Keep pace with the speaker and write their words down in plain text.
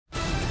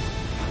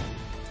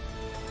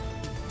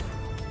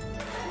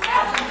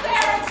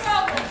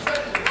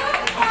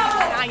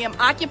am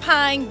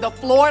occupying the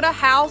Florida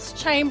House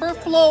chamber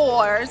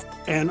floors.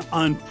 An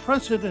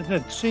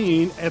unprecedented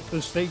scene at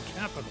the state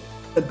capitol.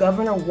 The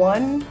governor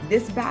won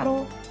this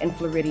battle and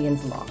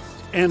Floridians lost.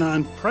 An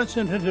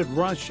unprecedented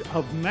rush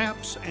of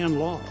maps and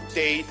laws. The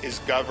state is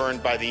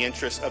governed by the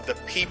interests of the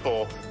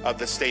people of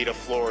the state of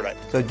Florida.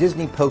 So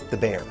Disney poked the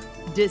bear.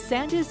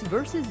 DeSantis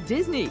versus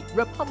Disney.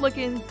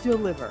 Republicans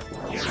deliver.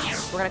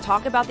 We're going to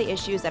talk about the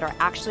issues that are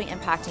actually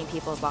impacting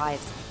people's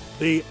lives.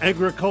 The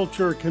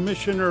Agriculture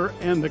Commissioner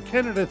and the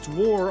candidates'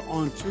 war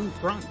on two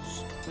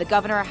fronts. The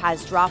governor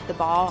has dropped the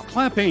ball.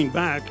 Clapping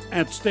back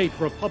at state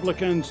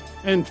Republicans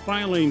and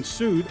filing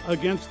suit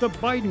against the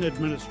Biden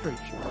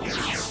administration.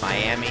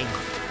 Miami,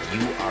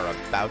 you are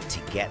about to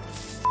get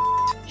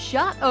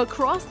Shot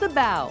across the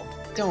bow.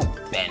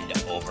 Don't bend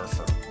over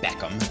for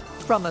Beckham.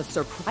 From a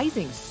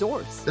surprising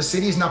source. The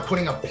city's not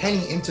putting a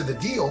penny into the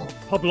deal.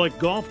 Public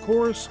golf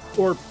course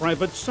or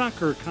private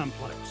soccer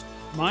complex.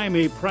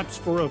 Miami preps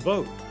for a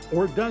vote,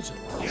 or does it?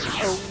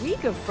 A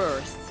week of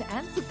firsts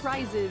and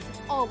surprises,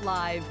 all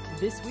live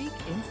this week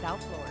in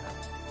South Florida.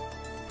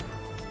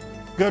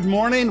 Good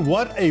morning.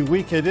 What a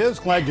week it is.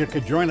 Glad you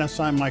could join us.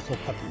 I'm Michael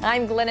Putney.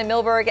 I'm Glenna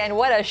Milberg, and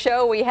what a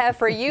show we have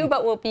for you.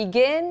 But we'll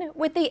begin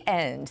with the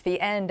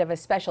end of a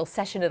special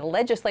session of the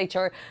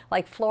legislature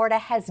like Florida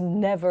has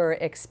never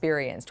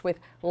experienced. With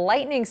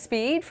lightning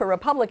speed for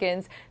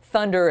Republicans,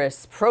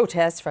 thunderous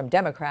protests from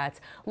Democrats,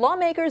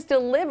 lawmakers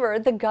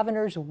delivered the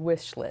governor's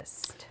wish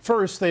list.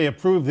 First, they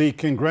approved the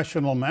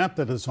congressional map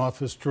that his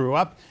office drew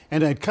up,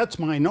 and it cuts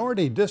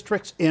minority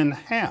districts in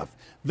half.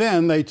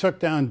 Then they took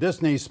down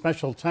Disney's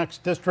special tax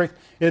district.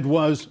 It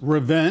was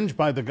revenge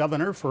by the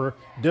governor for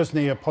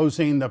Disney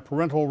opposing the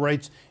parental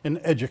rights in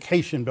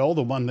education bill,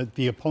 the one that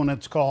the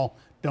opponents call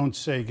Don't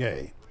Say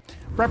Gay.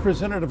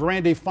 Representative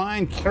Randy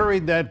Fine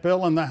carried that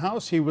bill in the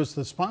House. He was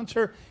the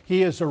sponsor.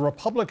 He is a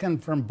Republican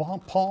from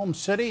Palm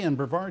City in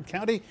Brevard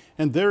County.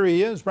 And there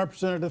he is,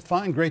 Representative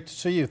Fine. Great to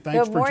see you.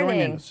 Thanks for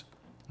joining us.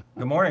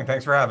 Good morning.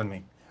 Thanks for having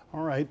me.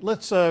 All right.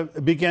 Let's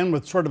begin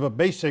with sort of a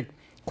basic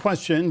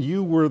question.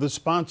 You were the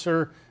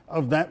sponsor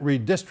of that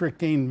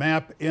redistricting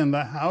map in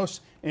the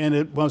House, and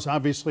it was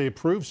obviously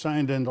approved,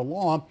 signed into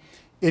law.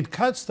 It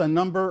cuts the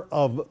number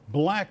of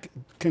black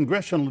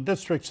congressional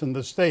districts in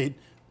the state,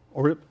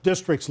 or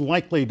districts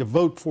likely to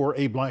vote for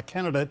a black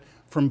candidate,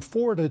 from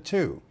 4 to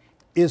 2.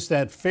 Is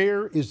that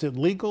fair? Is it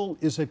legal?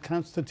 Is it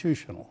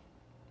constitutional?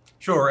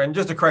 Sure, and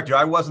just to correct you,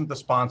 I wasn't the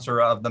sponsor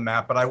of the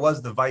map, but I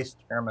was the vice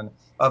chairman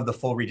of the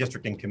full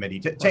redistricting committee.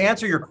 To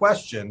answer your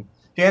question,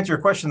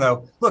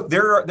 though, look,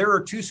 there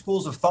are two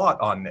schools of thought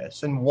on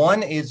this, and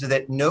one is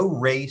that no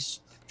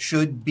race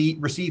should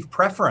receive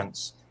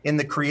preference in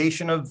the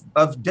creation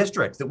of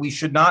districts, that we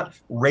should not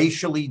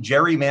racially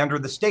gerrymander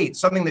the state,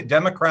 something that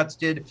Democrats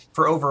did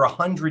for over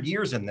 100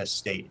 years in this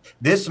state.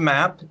 This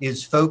map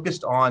is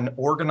focused on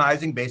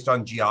organizing based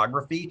on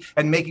geography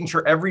and making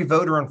sure every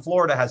voter in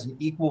Florida has an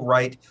equal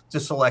right to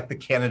select the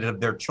candidate of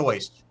their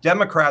choice.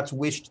 Democrats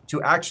wished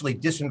to actually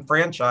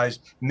disenfranchise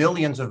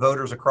millions of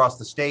voters across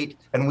the state,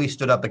 and we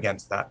stood up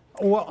against that.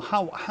 Well,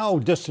 how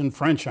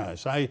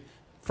disenfranchised? I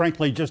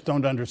frankly just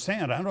don't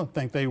understand.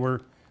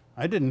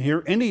 I didn't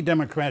hear any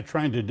Democrat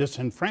trying to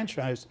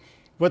disenfranchise.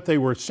 What they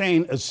were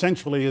saying,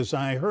 essentially, as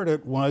I heard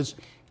it, was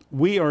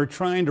we are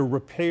trying to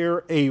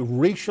repair a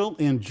racial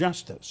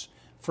injustice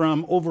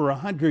from over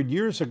 100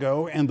 years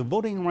ago, and the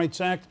Voting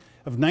Rights Act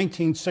of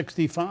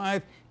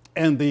 1965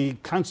 and the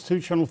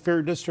Constitutional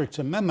Fair Districts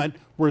Amendment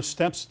were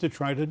steps to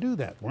try to do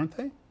that, weren't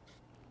they?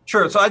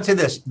 Sure. So I'd say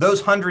this,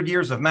 those 100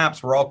 years of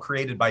maps were all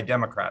created by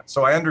Democrats.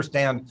 So I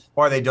understand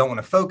why they don't want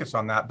to focus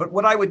on that. But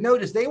what I would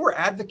note is they were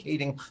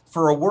advocating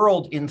for a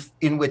world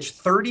in which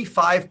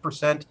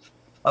 35%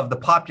 of the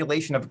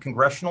population of a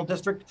congressional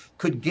district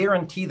could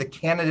guarantee the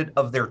candidate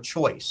of their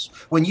choice.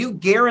 When you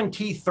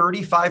guarantee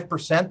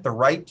 35% the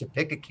right to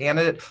pick a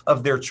candidate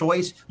of their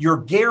choice, you're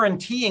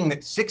guaranteeing that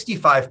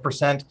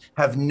 65%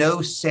 have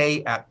no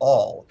say at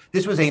all.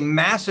 This was a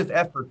massive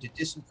effort to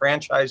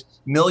disenfranchise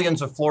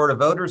millions of Florida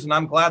voters, and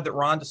I'm glad that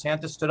Ron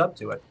DeSantis stood up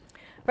to it.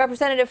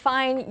 Representative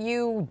Fine,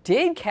 you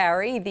did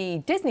carry the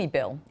Disney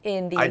bill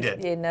in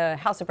the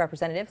House of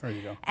Representatives. There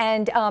you go.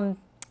 And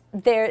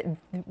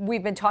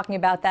we've been talking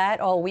about that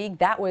all week.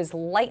 That was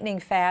lightning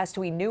fast.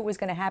 We knew it was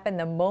going to happen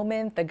the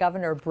moment the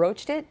governor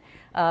broached it.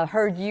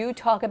 Heard you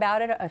talk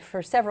about it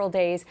for several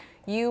days.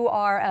 You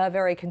are a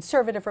very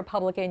conservative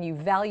Republican. You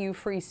value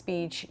free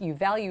speech. You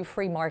value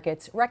free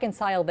markets.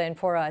 Reconcile then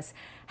for us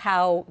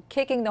how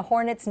kicking the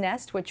hornet's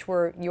nest, which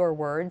were your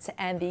words,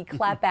 and the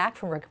clapback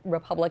from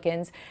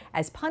Republicans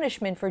as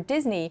punishment for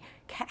Disney,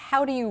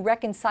 how do you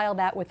reconcile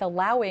that with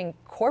allowing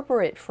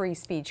corporate free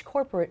speech,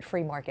 corporate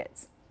free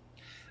markets?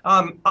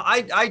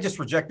 I just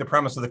reject the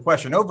premise of the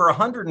question. Over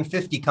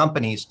 150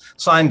 companies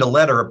signed a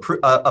letter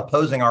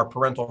opposing our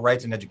parental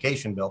rights and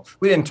education bill.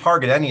 We didn't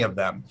target any of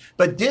them.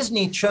 But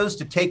Disney chose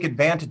to take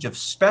advantage of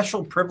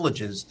special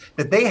privileges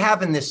that they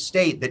have in this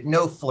state that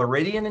no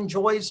Floridian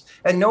enjoys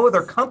and no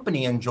other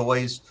company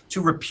enjoys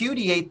to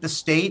repudiate the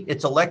state,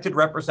 its elected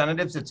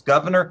representatives, its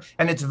governor,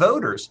 and its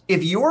voters.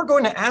 If you're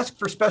going to ask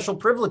for special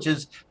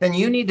privileges, then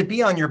you need to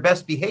be on your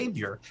best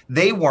behavior.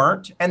 They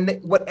weren't. And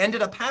what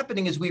ended up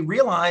happening is we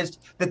realized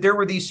that there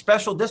were these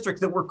special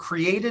districts that were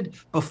created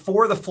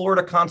before the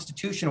Florida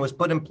Constitution was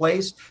put in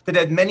place that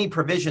had many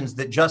provisions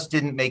that just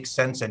didn't make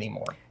sense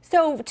anymore.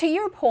 So to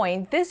your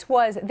point, this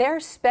was their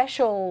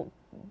special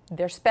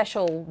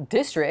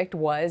district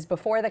was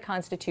before the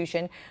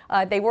Constitution.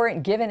 They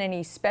weren't given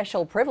any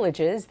special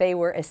privileges. They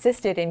were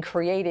assisted in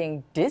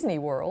creating Disney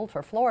World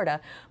for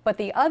Florida. But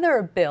the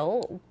other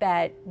bill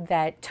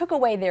that took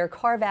away their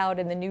carve-out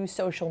in the new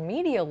social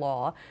media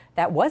law,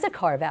 that was a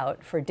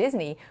carve-out for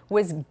Disney,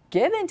 was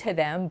given to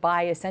them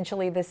by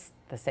essentially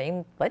the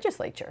same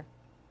legislature.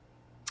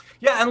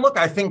 Yeah, and look,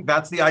 I think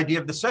that's the idea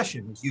of the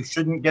session, is you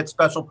shouldn't get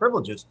special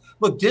privileges.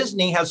 Look,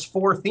 Disney has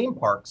 4 theme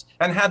parks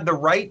and had the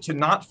right to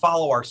not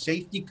follow our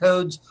safety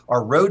codes,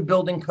 our road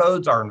building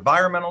codes, our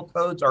environmental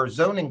codes, our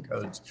zoning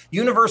codes.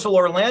 Universal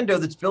Orlando,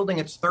 that's building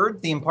its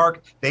 3rd theme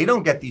park, they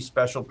don't get these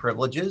special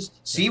privileges.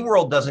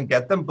 SeaWorld doesn't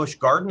get them. Busch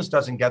Gardens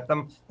doesn't get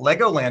them.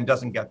 Legoland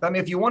doesn't get them.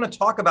 If you want to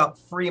talk about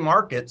free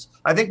markets,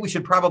 I think we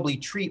should probably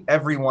treat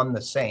everyone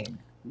the same.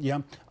 Yeah.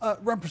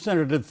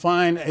 Representative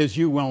Fine, as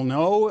you well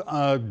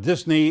know,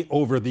 Disney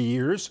over the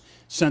years,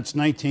 since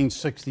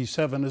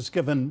 1967, has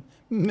given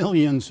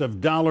millions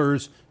of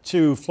dollars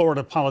to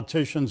Florida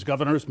politicians,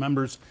 governors,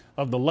 members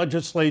of the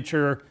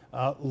legislature,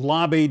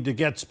 lobbied to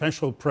get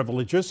special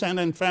privileges,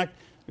 and in fact,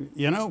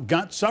 you know,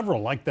 got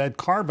several, like that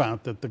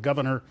carve-out that the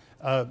governor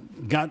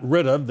got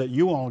rid of, that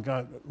you all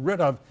got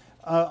rid of.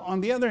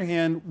 On the other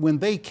hand, when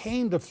they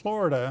came to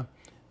Florida,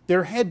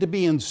 there had to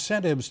be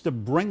incentives to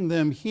bring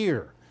them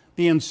here.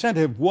 The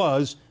incentive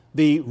was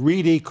the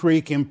Reedy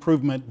Creek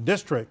Improvement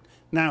District.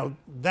 Now,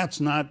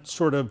 that's not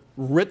sort of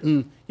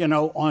written, you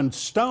know, on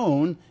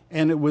stone,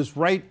 and it was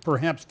right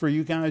perhaps for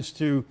you guys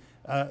to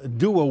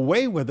do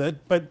away with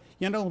it, but,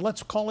 you know,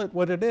 let's call it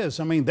what it is.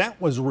 I mean, that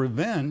was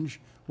revenge,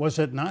 was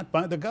it not,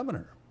 by the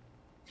governor?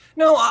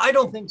 No, I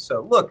don't think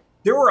so. Look,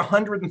 there were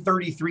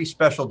 133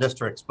 special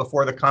districts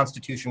before the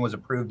Constitution was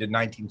approved in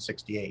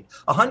 1968.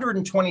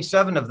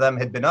 127 of them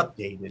had been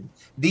updated.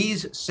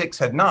 These 6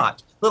 had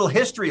not. Little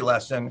history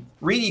lesson,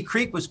 Reedy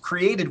Creek was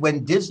created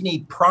when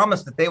Disney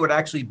promised that they would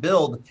actually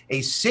build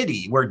a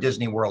city where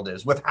Disney World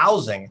is, with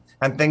housing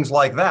and things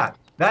like that.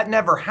 That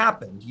never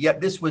happened,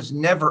 yet this was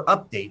never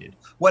updated.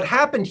 What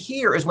happened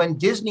here is when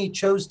Disney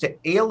chose to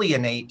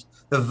alienate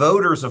the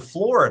voters of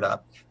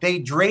Florida, they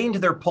drained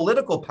their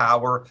political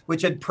power,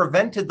 which had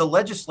prevented the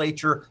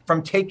legislature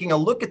from taking a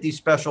look at these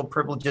special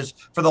privileges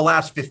for the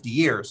last 50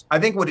 years. I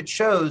think what it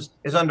shows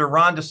is under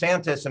Ron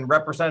DeSantis and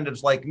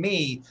representatives like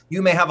me,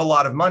 you may have a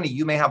lot of money,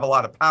 you may have a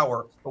lot of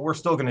power, but we're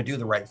still going to do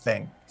the right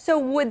thing. So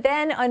would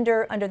then,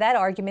 under that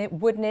argument,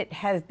 wouldn't it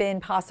have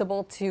been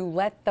possible to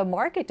let the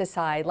market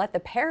decide, let the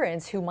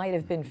parents who might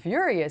have been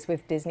furious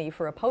with Disney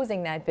for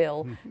opposing that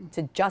bill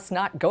to just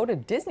not go to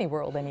Disney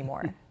World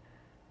anymore?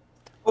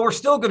 Well, we're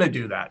still going to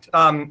do that.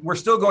 We're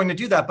still going to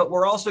do that, but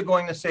we're also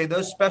going to say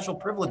those special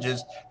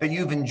privileges that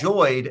you've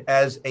enjoyed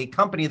as a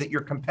company that your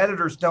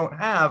competitors don't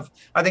have,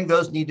 I think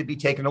those need to be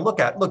taken a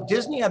look at. Look,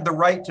 Disney had the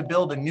right to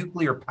build a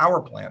nuclear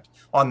power plant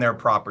on their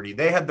property.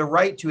 They had the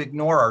right to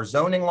ignore our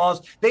zoning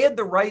laws. They had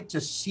the right to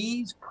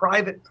seize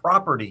private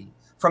property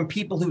from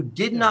people who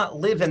did not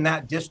live in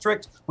that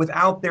district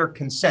without their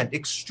consent.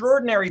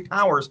 Extraordinary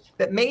powers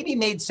that maybe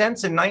made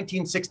sense in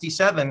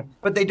 1967,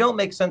 but they don't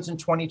make sense in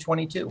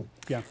 2022.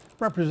 Yeah.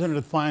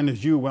 Representative Fine,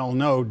 as you well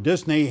know,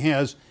 Disney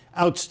has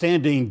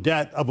outstanding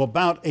debt of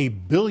about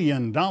 $1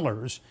 billion,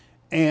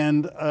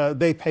 and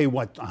they pay,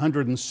 what,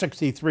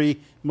 $163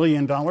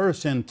 million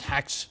in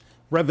tax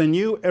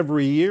revenue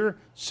every year.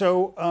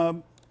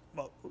 So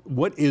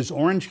what is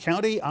Orange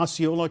County,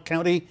 Osceola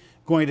County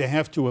going to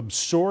have to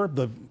absorb?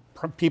 The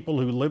people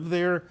who live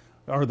there?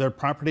 Are their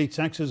property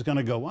taxes going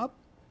to go up?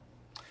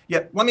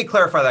 Yeah, let me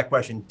clarify that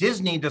question.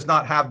 Disney does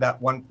not have that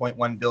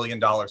 $1.1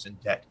 billion in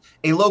debt.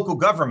 A local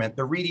government,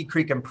 the Reedy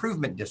Creek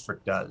Improvement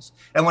District, does.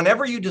 And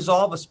whenever you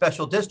dissolve a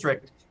special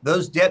district,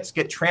 those debts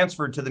get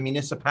transferred to the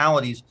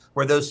municipalities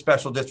where those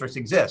special districts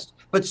exist.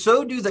 But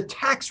so do the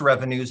tax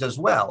revenues as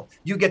well.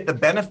 You get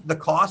the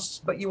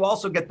costs, but you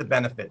also get the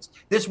benefits.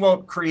 This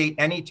won't create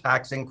any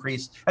tax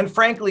increase. And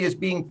frankly,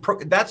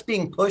 that's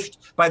being pushed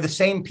by the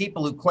same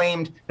people who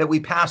claimed that we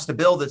passed a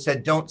bill that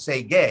said, don't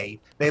say gay.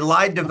 They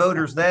lied to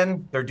voters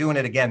then, they're doing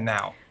it again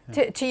now.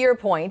 To your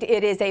point,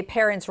 it is a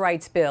parents'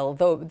 rights bill,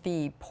 though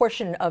the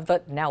portion of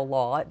the now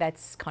law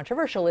that's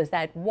controversial is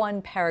that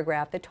one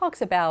paragraph that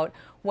talks about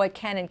what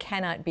can and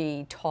cannot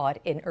be taught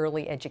in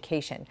early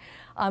education.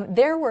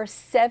 There were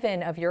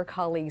 7 of your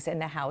colleagues in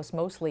the House,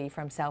 mostly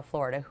from South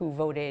Florida, who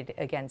voted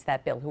against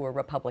that bill, who were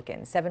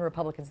Republicans. 7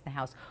 Republicans in the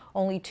House,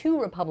 only 2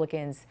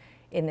 Republicans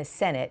in the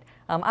Senate.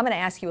 I'm going to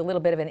ask you a little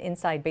bit of an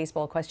inside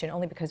baseball question,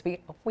 only because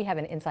we have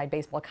an inside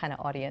baseball kind of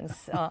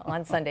audience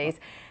on Sundays.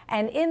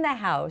 And in the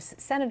House,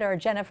 Senator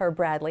Jennifer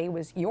Bradley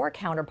was your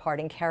counterpart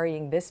in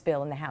carrying this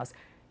bill in the House.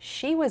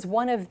 She was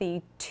one of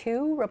the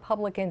 2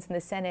 Republicans in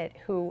the Senate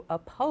who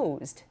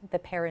opposed the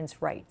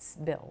Parents' Rights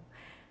bill.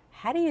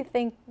 How do you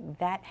think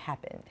that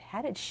happened?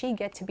 How did she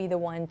get to be the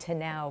one to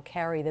now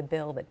carry the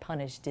bill that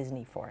punished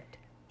Disney for it?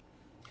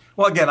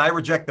 Well, again, I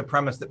reject the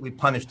premise that we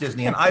punish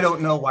Disney, and I don't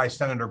know why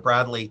Senator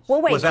Bradley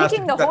was asked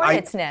kicking the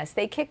hornet's nest.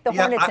 They kicked the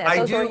hornet's nest.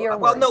 Those were your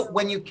words. Well, no,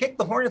 when you kick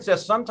the hornet's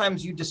nest,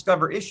 sometimes you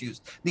discover issues.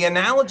 The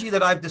analogy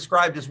that I've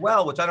described as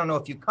well, which I don't know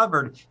if you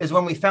covered, is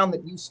when we found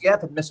that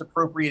UCF had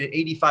misappropriated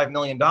 $85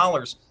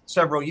 million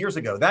several years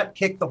ago. That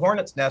kicked the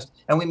hornet's nest,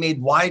 and we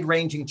made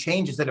wide-ranging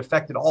changes that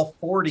affected all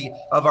 40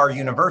 of our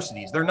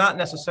universities. They're not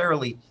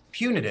necessarily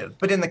punitive.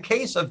 But in the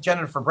case of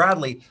Jennifer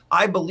Bradley,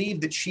 I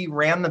believe that she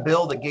ran the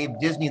bill that gave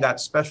Disney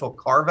that special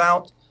carve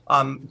out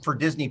for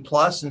Disney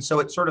Plus. And so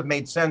it sort of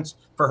made sense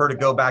for her to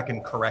go back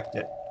and correct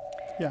it.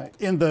 Yeah,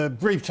 in the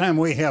brief time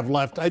we have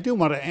left, I do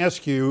want to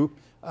ask you,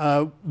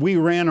 we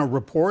ran a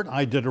report.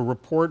 I did a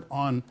report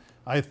on,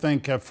 I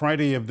think,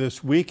 Friday of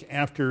this week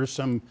after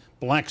some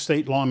black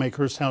state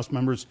lawmakers, House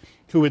members,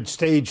 who had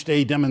staged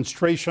a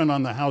demonstration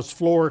on the House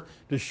floor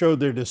to show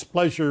their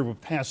displeasure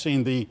with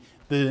passing the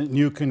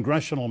new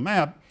congressional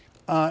map,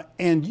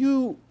 and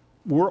you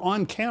were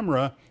on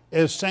camera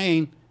as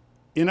saying,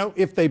 you know,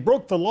 if they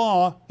broke the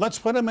law, let's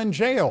put them in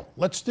jail.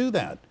 Let's do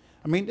that.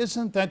 I mean,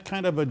 isn't that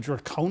kind of a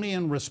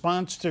draconian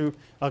response to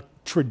a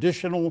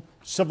traditional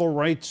civil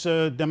rights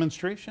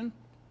demonstration?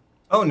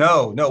 Oh,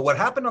 no. What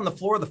happened on the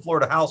floor of the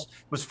Florida House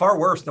was far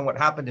worse than what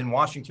happened in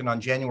Washington on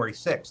January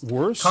 6th.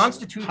 Worse?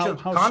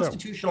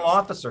 Constitutional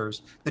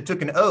officers that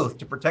took an oath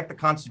to protect the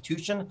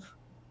Constitution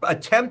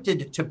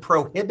attempted to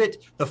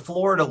prohibit the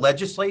Florida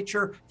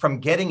legislature from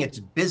getting its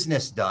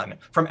business done,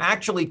 from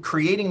actually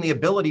creating the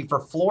ability for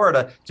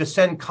Florida to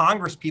send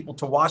Congress people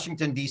to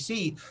Washington,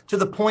 D.C., to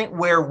the point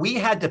where we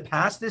had to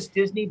pass this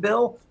Disney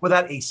bill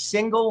without a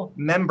single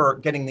member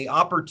getting the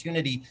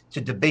opportunity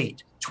to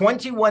debate.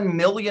 21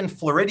 million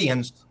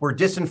Floridians were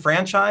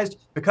disenfranchised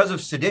because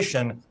of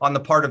sedition on the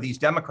part of these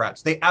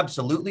Democrats. They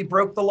absolutely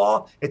broke the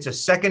law. It's a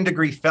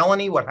second-degree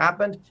felony, what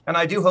happened, and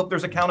I do hope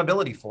there's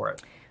accountability for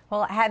it.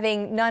 Well,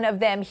 having none of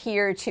them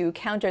here to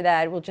counter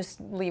that, we'll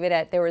just leave it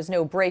at there was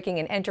no breaking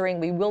and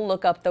entering. We will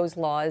look up those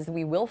laws.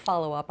 We will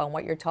follow up on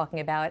what you're talking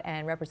about.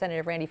 And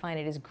Representative Randy Fine,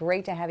 it is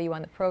great to have you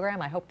on the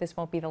program. I hope this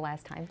won't be the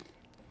last time.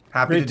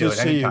 Happy to do it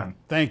anytime.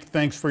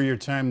 Thanks for your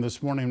time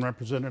this morning,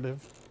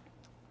 Representative.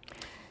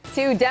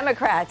 2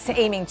 Democrats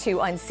aiming to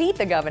unseat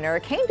the governor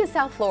came to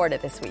South Florida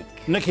this week.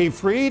 Nikki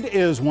Fried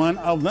is one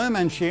of them,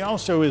 and she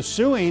also is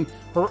suing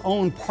her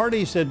own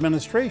party's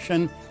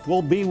administration.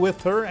 We'll be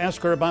with her.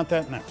 Ask her about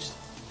that next.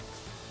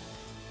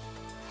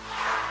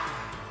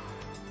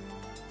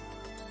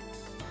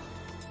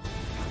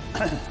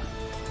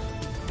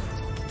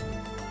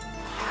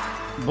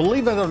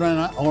 Believe it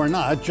or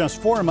not,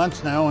 just 4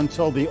 months now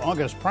until the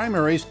August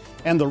primaries,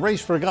 and the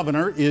race for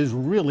governor is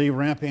really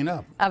ramping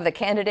up. Of the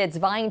candidates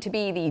vying to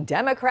be the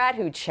Democrat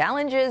who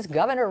challenges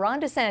Governor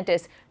Ron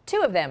DeSantis,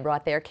 2 of them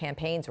brought their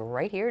campaigns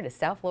right here to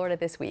South Florida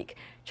this week.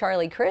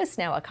 Charlie Crist,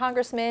 now a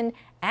congressman,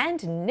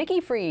 and Nikki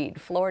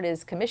Fried,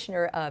 Florida's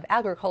Commissioner of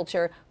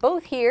Agriculture,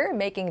 both here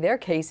making their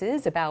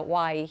cases about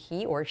why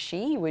he or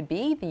she would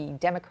be the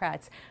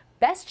Democrats'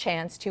 best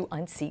chance to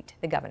unseat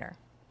the governor.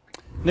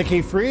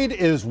 Nikki Fried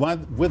is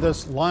with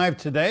us live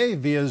today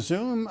via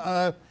Zoom.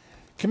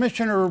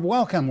 Commissioner,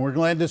 welcome. We're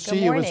glad to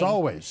see you as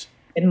always.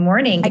 Good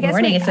morning. Good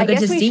morning. It's so good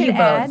to see you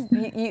both.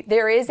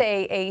 There is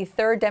a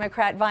 3rd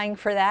Democrat vying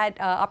for that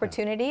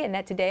opportunity,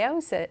 Annette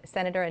Taddeo,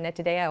 Senator Annette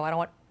Taddeo. I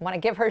don't want to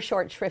give her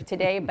short shrift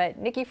today, but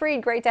Nikki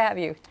Fried, great to have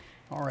you.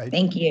 All right.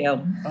 Thank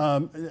you.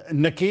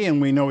 Nikki,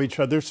 and we know each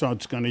other, so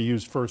it's going to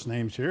use first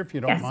names here, if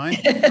you don't mind.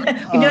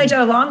 We know each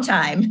other a long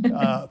time.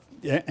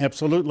 Yeah,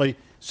 absolutely.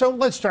 So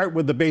let's start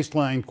with the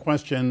baseline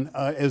question.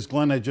 As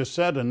Glenna just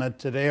said, Annette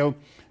Taddeo,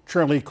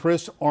 Charlie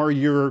Crist are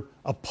your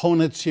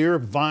opponents here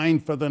vying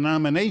for the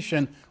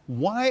nomination.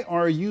 Why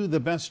are you the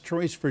best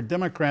choice for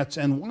Democrats,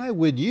 and why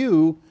would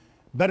you,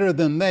 better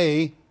than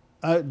they,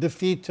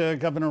 defeat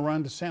Governor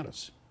Ron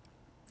DeSantis?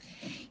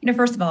 You know,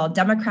 first of all,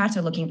 Democrats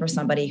are looking for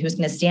somebody who's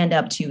going to stand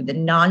up to the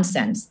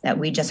nonsense that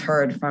we just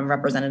heard from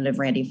Representative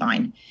Randy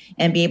Fine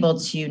and be able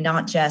to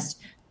not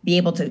just be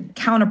able to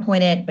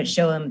counterpoint it, but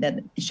show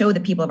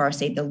the people of our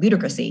state the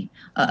ludicrousy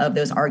of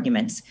those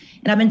arguments.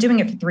 And I've been doing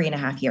it for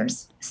 3.5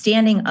 years,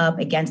 standing up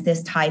against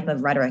this type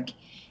of rhetoric,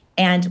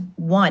 and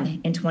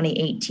won in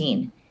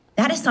 2018.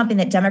 That is something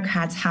that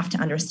Democrats have to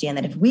understand,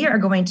 that if we are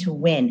going to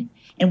win,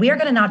 and we are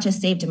going to not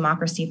just save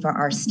democracy for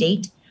our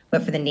state,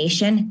 but for the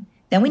nation,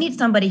 then we need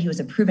somebody who has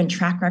a proven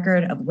track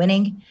record of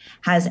winning,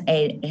 has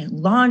a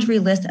laundry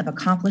list of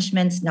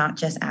accomplishments, not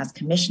just as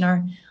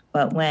commissioner,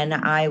 but when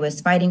I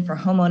was fighting for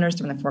homeowners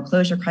during the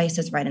foreclosure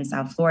crisis right in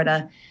South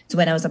Florida, to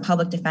when I was a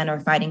public defender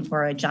fighting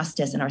for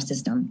justice in our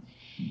system.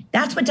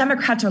 That's what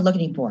Democrats are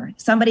looking for,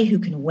 somebody who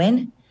can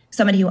win,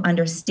 somebody who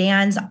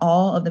understands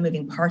all of the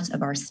moving parts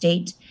of our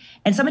state,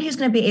 and somebody who's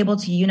going to be able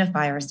to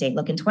unify our state.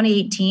 Look, in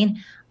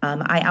 2018,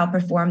 I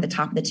outperformed the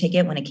top of the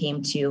ticket when it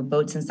came to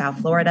votes in South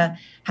Florida,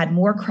 had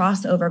more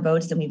crossover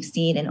votes than we've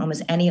seen in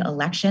almost any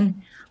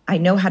election. I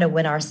know how to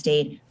win our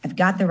state. I've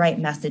got the right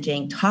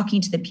messaging,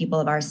 talking to the people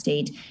of our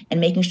state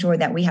and making sure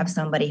that we have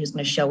somebody who's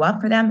going to show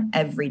up for them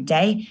every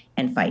day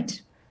and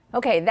fight.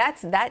 Okay,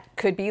 that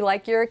could be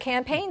like your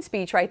campaign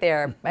speech right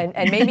there,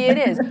 and maybe it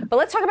is. But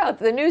let's talk about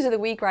the news of the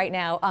week right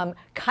now.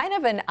 Kind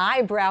of an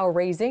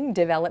eyebrow-raising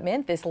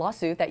development, this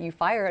lawsuit that you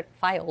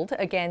filed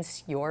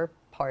against your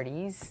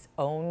party's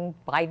own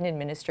Biden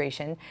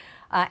administration.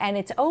 And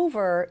it's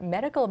over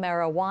medical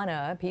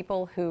marijuana.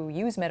 People who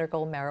use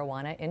medical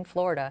marijuana in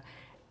Florida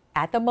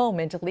at the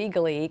moment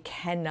legally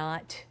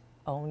cannot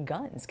own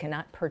guns,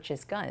 cannot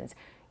purchase guns.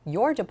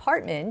 Your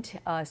department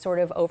sort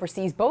of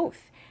oversees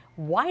both.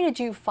 Why did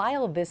you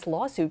file this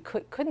lawsuit?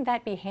 Couldn't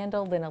that be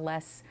handled in a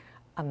less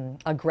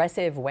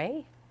aggressive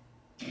way?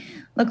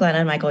 Look, Glenna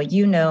and Michael,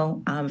 you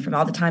know from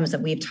all the times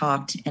that we've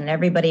talked, and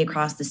everybody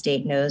across the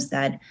state knows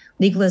that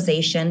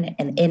legalization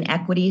and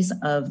inequities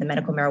of the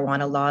medical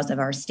marijuana laws of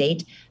our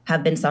state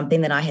have been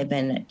something that I have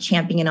been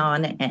championing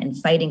on and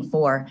fighting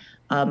for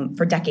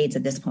decades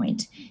at this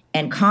point.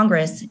 And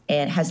Congress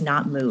has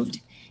not moved.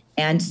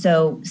 And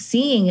so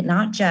seeing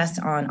not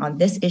just on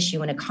this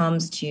issue when it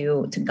comes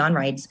to gun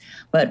rights,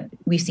 but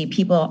we see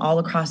people all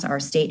across our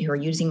state who are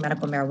using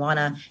medical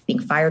marijuana being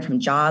fired from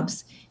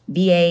jobs,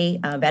 VA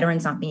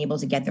veterans not being able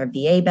to get their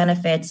VA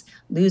benefits,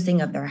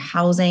 losing of their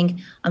housing.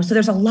 So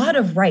there's a lot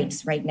of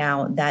rights right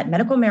now that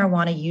medical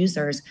marijuana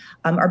users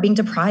are being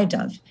deprived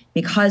of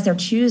because they're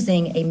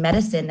choosing a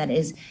medicine that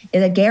is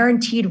a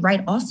guaranteed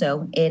right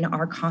also in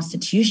our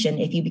Constitution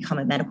if you become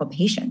a medical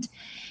patient.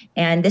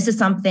 And this is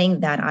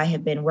something that I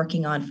have been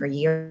working on for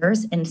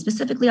years, and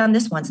specifically on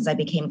this one since I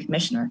became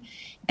commissioner.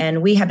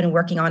 And we have been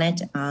working on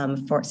it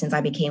since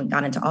I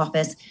got into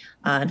office.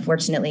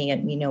 Unfortunately,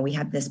 we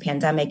had this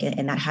pandemic,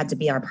 and that had to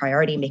be our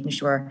priority, making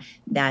sure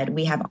that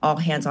we have all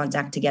hands on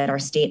deck to get our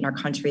state and our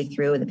country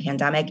through the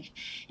pandemic.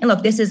 And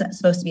look, this is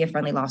supposed to be a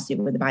friendly lawsuit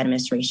with the Biden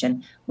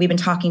administration. We've been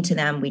talking to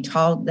them. We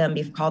called them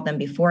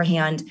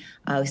beforehand.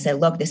 We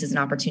said, look, this is an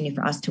opportunity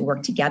for us to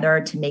work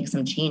together to make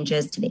some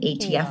changes to the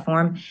ATF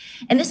form.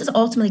 And this is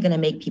ultimately going to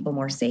make people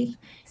more safe.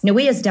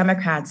 We as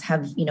Democrats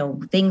have,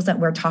 things that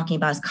we're talking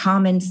about as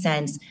common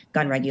sense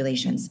gun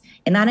regulations.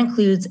 And that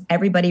includes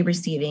everybody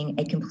receiving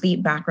a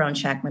complete background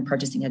check when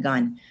purchasing a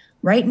gun.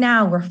 Right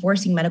now, we're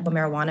forcing medical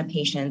marijuana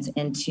patients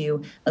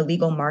into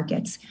illegal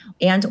markets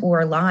and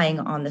or lying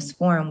on this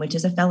form, which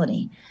is a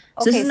felony.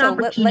 So this is an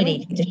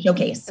opportunity to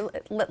showcase.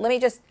 Let me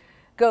just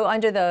go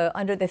under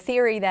the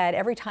theory that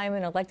every time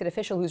an elected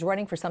official who's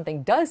running for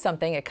something does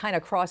something, it kind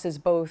of crosses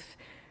both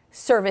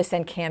service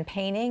and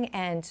campaigning.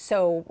 And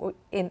so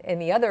in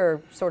the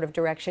other sort of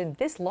direction,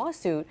 this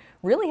lawsuit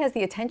really has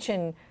the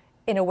attention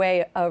in a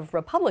way of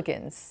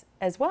Republicans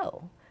as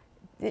well.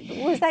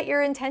 Was that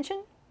your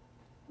intention?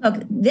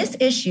 Look, this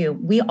issue,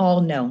 we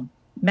all know.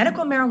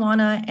 Medical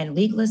marijuana and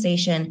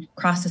legalization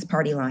crosses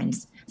party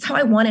lines. That's how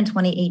I won in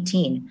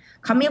 2018,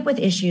 coming up with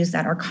issues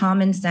that are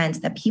common sense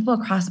that people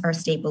across our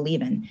state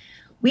believe in.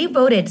 We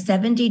voted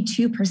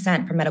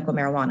 72% for medical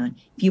marijuana.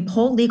 If you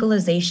poll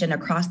legalization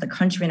across the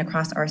country and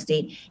across our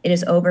state, it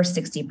is over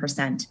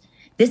 60%.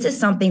 This is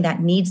something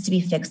that needs to be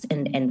fixed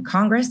in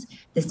Congress.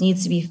 This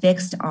needs to be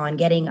fixed on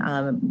getting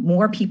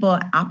more people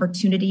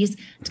opportunities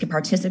to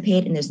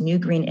participate in this new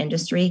green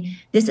industry.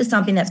 This is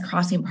something that's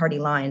crossing party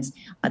lines.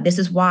 This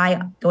is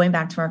why, going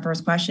back to our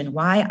first question,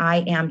 why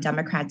I am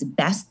Democrats'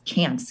 best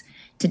chance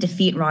to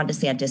defeat Ron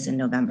DeSantis in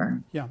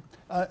November. Yeah.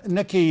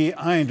 Nikki,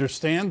 I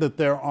understand that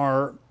there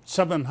are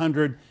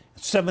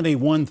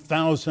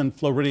 771,000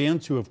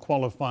 Floridians who have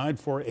qualified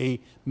for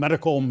a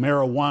medical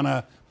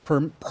marijuana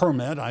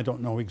permit. I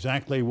don't know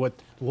exactly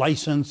what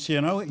license,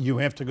 you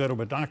have to go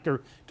to a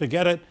doctor to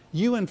get it.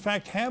 You, in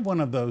fact, have one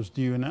of those,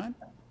 do you not?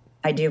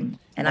 I do.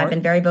 And I've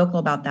been very vocal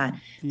about that.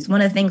 It's one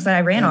of the things that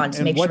I ran on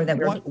to make sure that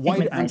we're...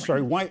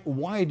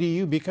 Why do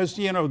you? Because,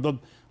 the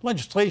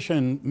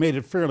legislation made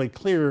it fairly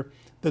clear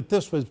that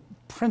this was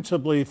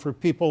principally for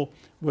people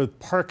with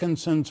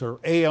Parkinson's or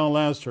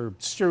ALS or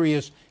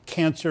serious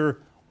cancer,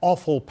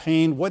 awful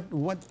pain.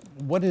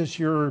 What is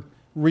your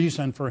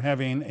reason for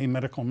having a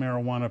medical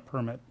marijuana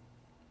permit?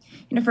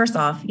 First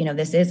off,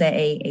 this is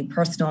a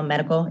personal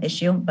medical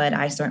issue, but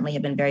I certainly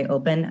have been very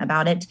open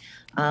about it,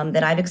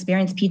 that I've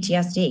experienced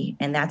PTSD.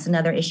 And that's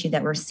another issue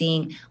that we're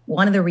seeing.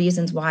 One of the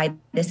reasons why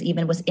this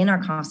even was in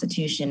our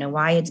Constitution and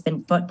why it's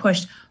been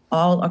pushed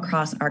all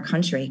across our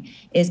country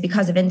is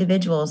because of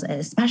individuals,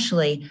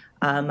 especially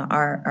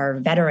our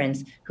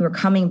veterans who are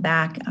coming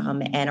back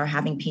and are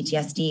having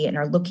PTSD and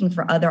are looking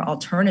for other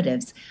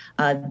alternatives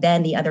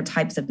than the other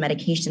types of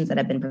medications that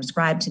have been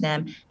prescribed to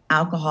them,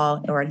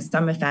 alcohol, or in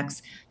some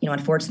effects,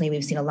 unfortunately,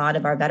 we've seen a lot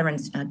of our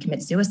veterans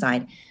commit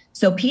suicide.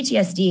 So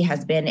PTSD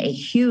has been a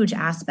huge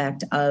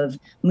aspect of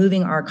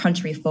moving our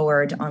country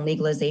forward on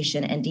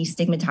legalization and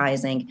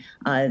destigmatizing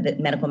the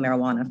medical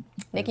marijuana.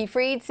 Nikki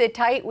Fried, sit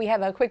tight. We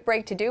have a quick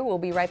break to do. We'll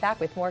be right back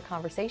with more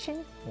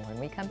conversation when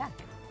we come back.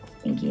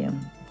 Thank you.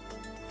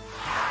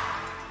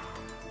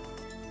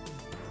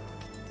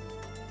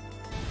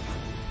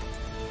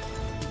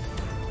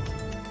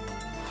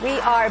 We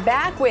are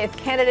back with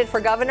candidate for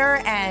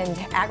governor and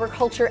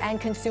Agriculture and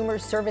Consumer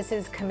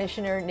Services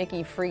Commissioner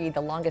Nikki Fried,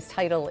 the longest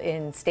title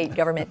in state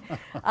government.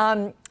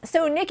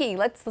 So Nikki,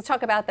 let's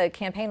talk about the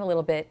campaign a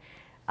little bit.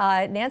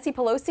 Nancy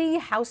Pelosi,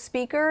 House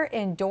Speaker,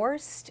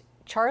 endorsed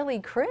Charlie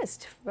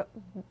Crist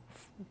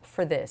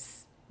for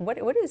this.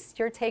 What is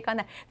your take on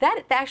that?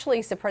 That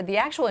actually surprised, the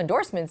actual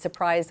endorsement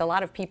surprised a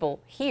lot of people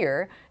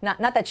here.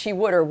 Not that she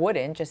would or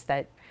wouldn't, just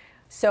that.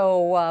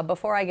 So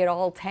before I get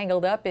all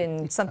tangled up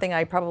in something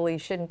I probably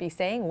shouldn't be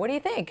saying, what do you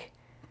think?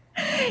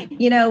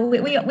 You know,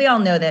 we all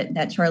know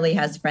that Charlie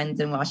has friends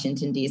in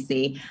Washington,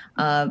 D.C.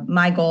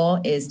 My goal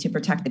is to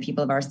protect the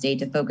people of our state,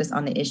 to focus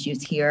on the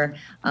issues here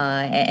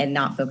and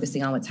not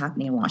focusing on what's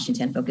happening in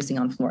Washington, focusing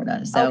on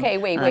Florida. So, okay,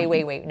 wait.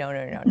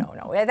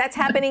 No. That's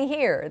happening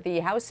here. The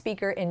House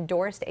Speaker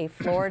endorsed a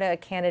Florida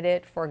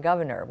candidate for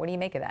governor. What do you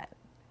make of that?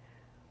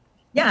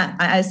 Yeah,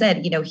 I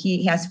said, you know,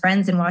 he has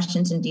friends in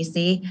Washington,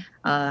 D.C.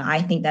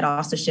 I think that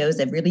also shows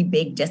a really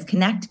big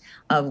disconnect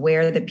of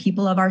where the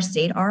people of our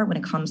state are when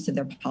it comes to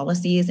their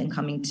policies and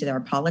coming to their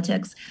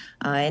politics.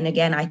 And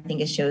again, I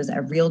think it shows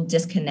a real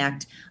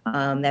disconnect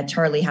that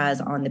Charlie has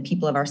on the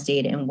people of our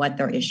state and what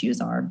their issues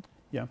are.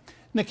 Yeah.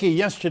 Nikki,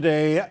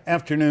 yesterday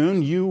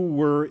afternoon, you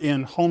were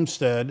in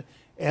Homestead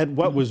at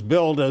what was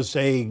billed as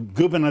a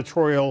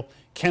gubernatorial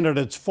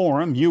candidates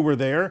forum. You were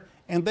there.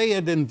 And they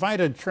had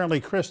invited Charlie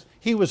Crist.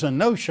 He was a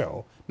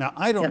no-show. Now,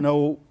 I don't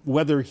know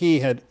whether he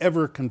had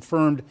ever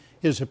confirmed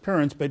his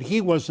appearance, but he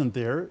wasn't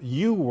there.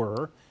 You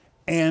were.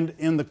 And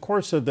in the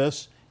course of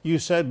this, you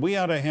said we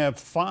ought to have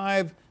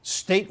 5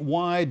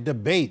 statewide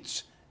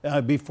debates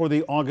before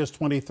the August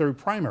 23rd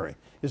primary.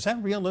 Is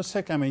that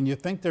realistic? I mean, you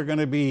think there are going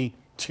to be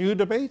 2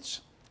 debates?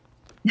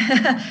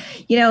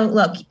 You know,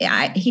 look,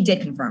 he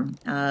did confirm.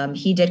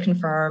 He did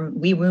confirm.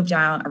 We moved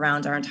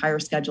around our entire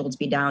schedule to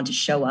be down to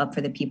show up for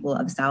the people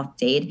of South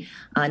Dade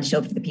and show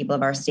up for the people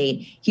of our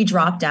state. He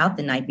dropped out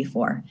the night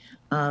before.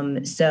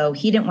 So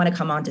he didn't want to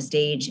come onto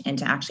stage and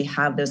to actually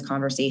have those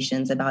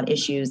conversations about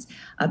issues,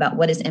 about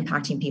what is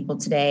impacting people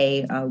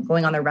today,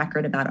 going on the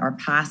record about our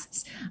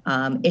past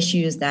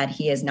issues that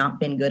he has not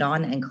been good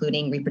on,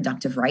 including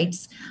reproductive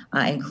rights,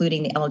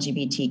 including the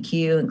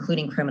LGBTQ,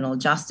 including criminal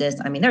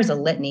justice. I mean, there's a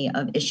litany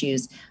of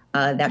issues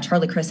that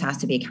Charlie Crist has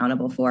to be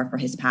accountable for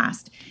his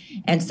past.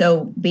 And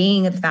so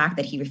being the fact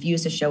that he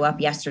refused to show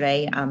up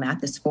yesterday at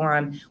this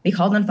forum, we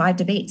called on 5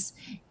 debates.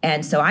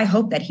 And so I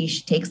hope that he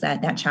takes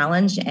that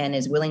challenge and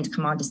is willing to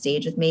come onto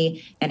stage with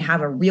me and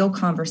have a real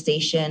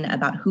conversation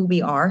about who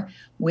we are,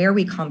 where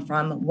we come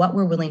from, what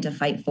we're willing to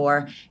fight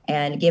for,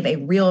 and give a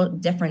real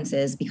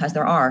differences, because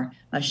there are,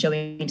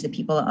 showing to the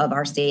people of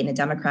our state and the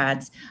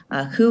Democrats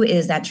who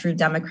is that true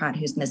Democrat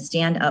who's going to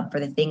stand up for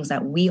the things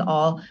that we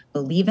all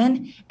believe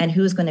in, and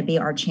who's going to be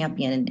our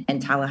champion in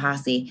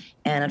Tallahassee.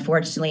 And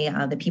unfortunately,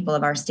 the people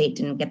of our state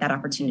didn't get that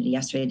opportunity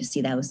yesterday to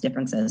see those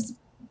differences.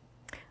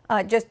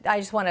 I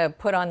just want to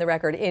put on the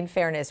record, in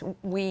fairness,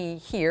 we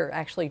here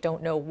actually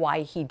don't know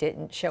why he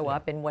didn't show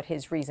up and what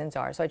his reasons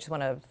are. So I just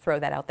want to throw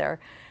that out there.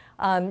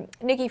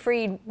 Nikki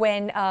Fried,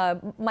 when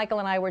Michael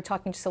and I were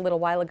talking just a little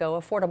while ago,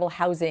 affordable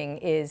housing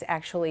is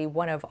actually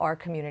one of our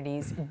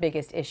community's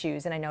biggest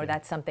issues. And I know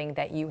that's something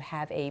that you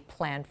have a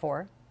plan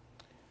for.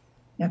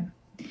 Yep.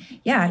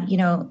 Yeah, you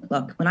know,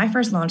 look, when I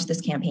first launched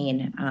this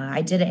campaign,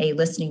 I did a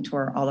listening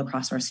tour all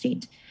across our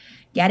state,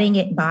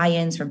 getting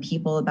buy-ins from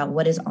people about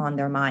what is on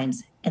their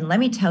minds. And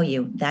let me tell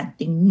you that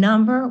the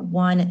number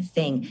one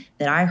thing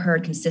that I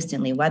heard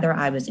consistently, whether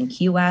I was in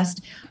Key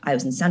West, I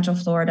was in Central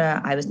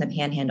Florida, I was in the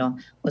Panhandle,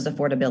 was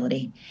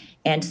affordability.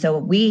 And so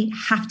we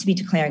have to be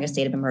declaring a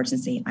state of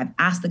emergency. I've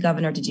asked the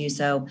governor to do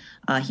so.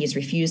 He has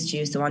refused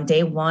to. So on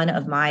day 1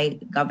 of my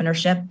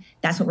governorship,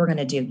 that's what we're going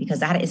to do, because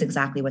that is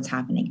exactly what's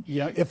happening.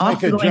 Yeah, if I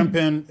could jump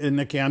in,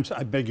 Nikki,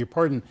 I beg your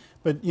pardon.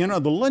 But, you know,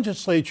 the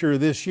legislature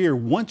this year,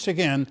 once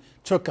again,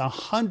 took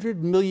 $100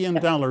 million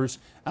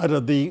out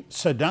of the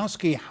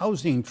Sadowski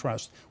Housing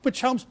Trust,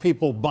 which helps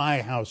people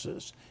buy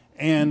houses.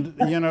 And,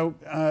 you know,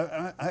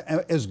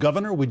 as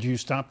governor, would you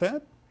stop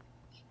that?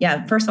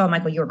 Yeah, first of all,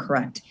 Michael, you're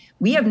correct.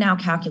 We have now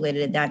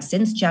calculated that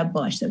since Jeb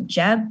Bush, so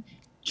Jeb,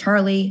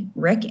 Charlie,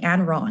 Rick,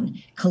 and Ron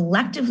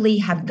collectively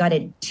have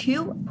gutted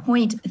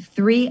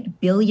 $2.3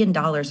 billion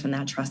from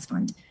that trust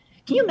fund.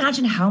 Can you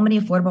imagine how many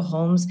affordable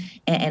homes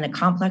and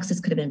complexes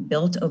could have been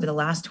built over the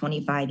last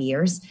 25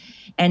 years?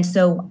 And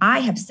so I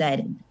have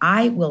said,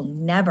 I will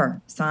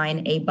never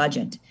sign a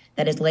budget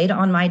that is laid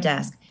on my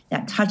desk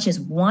that touches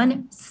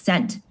 1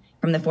 cent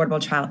from the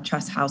Affordable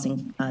Trust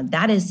Housing.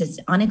 That is just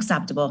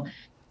unacceptable.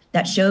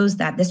 That shows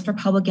that this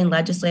Republican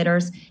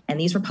legislators and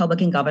these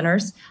Republican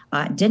governors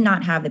did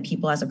not have the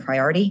people as a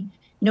priority.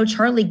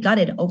 Charlie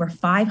gutted over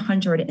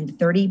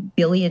 $530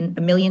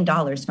 million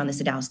from the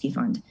Sadowski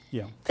Fund.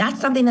 Yeah. That's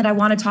something that I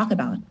want to talk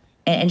about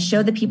and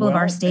show the people of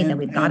our state that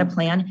we've got a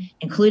plan,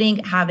 including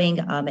having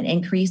an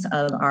increase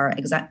of our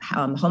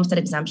homestead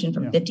exemption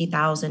from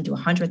 $50,000 to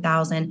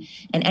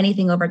 $100,000, and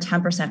anything over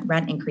 10%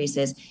 rent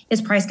increases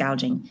is price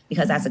gouging,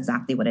 because that's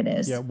exactly what it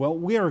is. Yeah, well,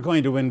 we are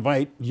going to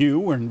invite you.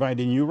 We're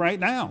inviting you right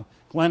now.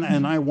 Glenna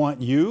and I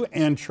want you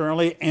and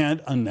Charlie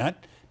and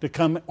Annette to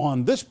come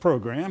on this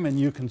program, and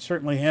you can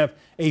certainly have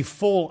a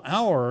full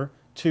hour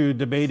to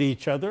debate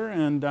each other,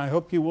 and I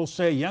hope you will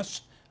say,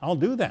 yes, I'll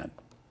do that.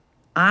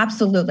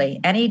 Absolutely.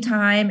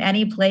 Anytime,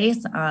 any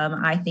place.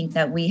 I think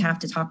that we have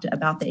to talk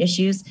about the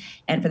issues,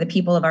 and for the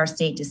people of our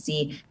state to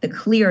see the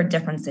clear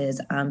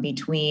differences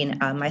between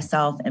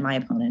myself and my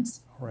opponents.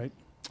 All right.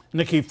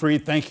 Nikki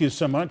Fried, thank you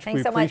so much. Thanks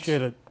we so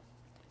appreciate much. it.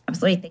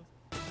 Absolutely.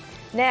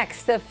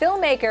 Next, the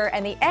filmmaker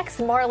and the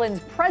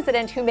ex-Marlins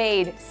president who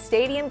made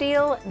Stadium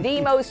Deal the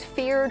most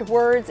feared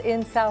words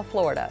in South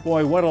Florida.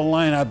 Boy, what a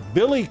lineup.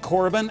 Billy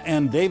Corben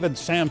and David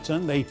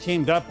Samson, they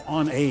teamed up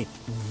on a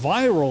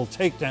viral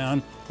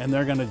takedown, and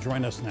they're going to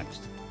join us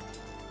next.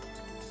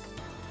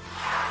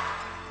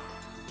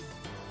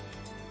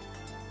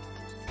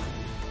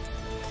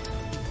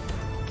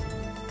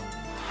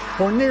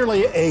 For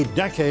nearly a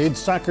decade,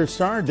 soccer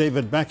star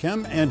David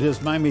Beckham and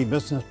his Miami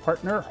business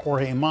partner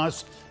Jorge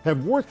Mas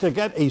have worked to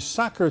get a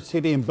soccer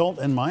stadium built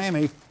in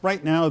Miami.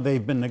 Right now,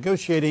 they've been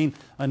negotiating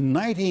a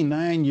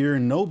 99-year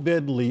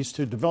no-bid lease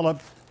to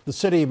develop the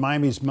city of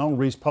Miami's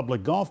Milberg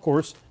public golf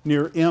course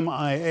near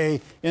MIA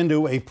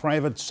into a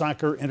private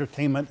soccer,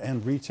 entertainment,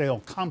 and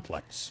retail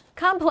complex.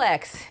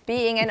 Complex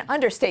being an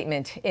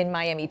understatement in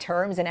Miami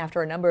terms, and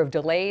after a number of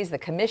delays, the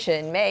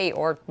commission may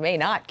or may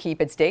not keep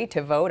its date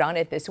to vote on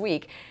it this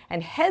week.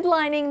 And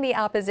headlining the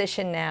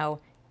opposition now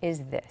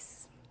is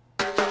this.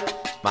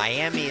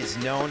 Miami is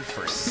known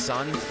for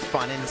sun,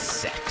 fun, and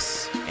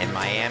sex. And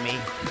Miami,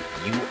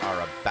 you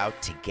are about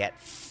to get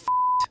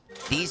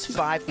These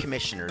 5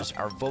 commissioners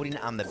are voting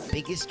on the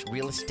biggest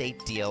real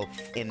estate deal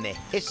in the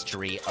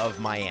history of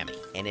Miami.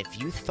 And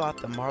if you thought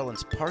the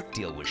Marlins Park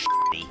deal was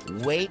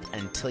shitty, wait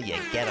until you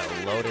get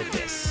a load of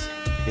this.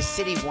 The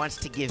city wants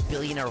to give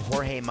billionaire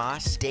Jorge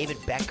Mas, David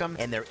Beckham,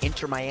 and their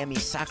Inter-Miami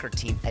soccer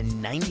team a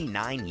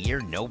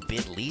 99-year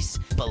no-bid lease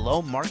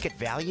below market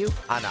value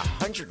on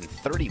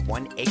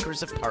 131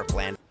 acres of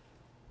parkland.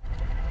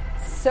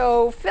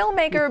 So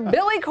filmmaker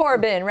Billy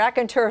Corben,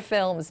 Raconteur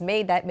Films,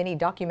 made that mini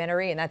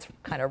documentary, and that's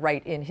kind of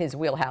right in his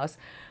wheelhouse.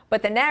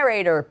 But the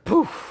narrator,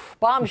 poof,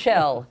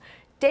 bombshell.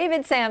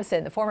 David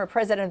Samson, the former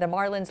president of the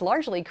Marlins,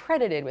 largely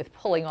credited with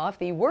pulling off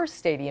the worst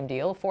stadium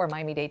deal for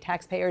Miami-Dade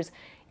taxpayers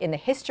in the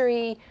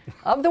history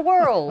of the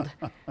world.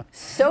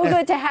 So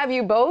good to have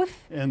you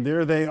both. And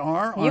there they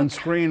are on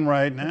screen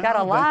right now. You've got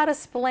a lot of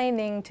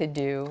splaining to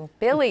do.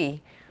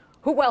 Billy,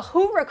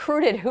 who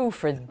recruited who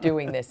for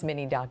doing this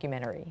mini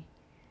documentary?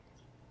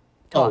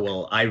 Oh,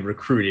 well, I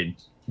recruited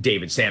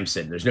David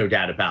Samson. There's no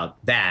doubt about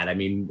that. I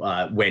mean,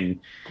 when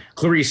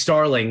Clarice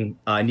Starling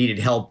needed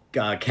help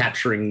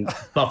capturing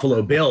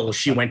Buffalo Bill,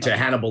 she went to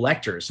Hannibal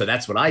Lecter. So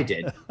that's what I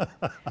did.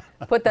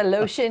 Put the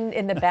lotion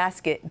in the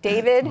basket.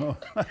 David,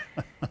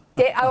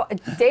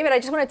 David, I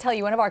just want to tell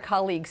you, one of our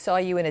colleagues saw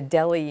you in a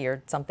deli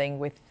or something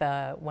with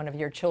one of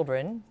your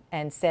children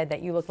and said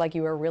that you looked like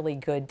you were a really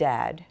good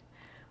dad.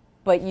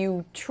 But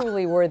you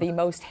truly were the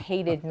most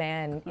hated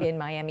man in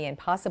Miami, and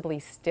possibly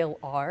still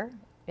are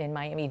in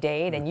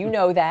Miami-Dade, and you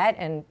know that,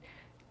 and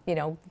you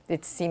know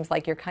it seems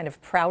like you're kind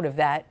of proud of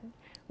that.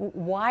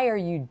 Why are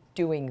you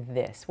doing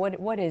this?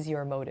 What is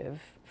your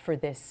motive for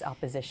this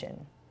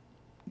opposition?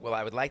 Well,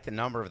 I would like the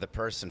number of the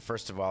person.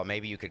 First of all,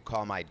 maybe you could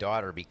call my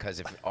daughter, because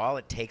if all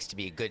it takes to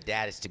be a good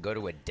dad is to go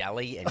to a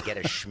deli and get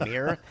a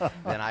schmear,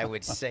 then I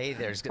would say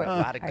there's a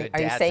lot of good dads.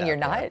 Are you saying you're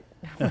not?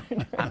 not?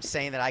 I'm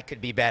saying that I could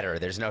be better.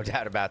 There's no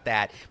doubt about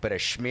that. But a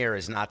schmear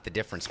is not the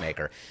difference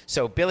maker.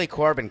 So Billy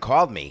Corben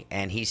called me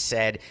and he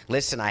said,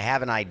 listen, I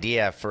have an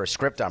idea for a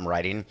script I'm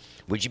writing.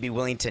 Would you be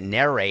willing to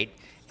narrate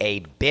a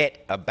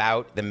bit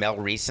about the Mel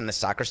Reese and the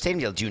soccer stadium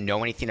deal? Do you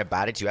know anything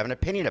about it? Do you have an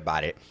opinion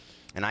about it?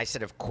 And I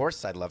said, of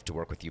course, I'd love to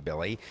work with you,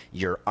 Billy.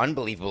 You're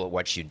unbelievable at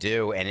what you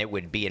do, and it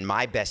would be in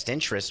my best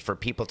interest for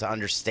people to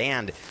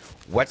understand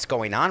what's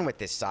going on with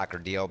this soccer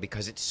deal,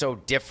 because it's so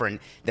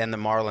different than the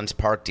Marlins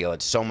Park deal.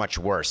 It's so much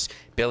worse.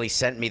 Billy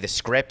sent me the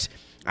script.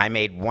 I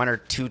made 1 or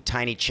 2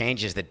 tiny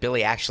changes that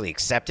Billy actually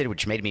accepted,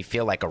 which made me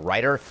feel like a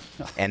writer.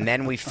 And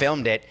then we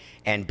filmed it,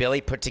 and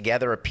Billy put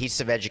together a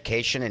piece of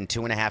education in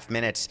 2.5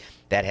 minutes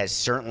that has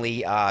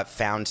certainly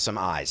found some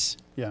eyes.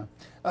 Yeah.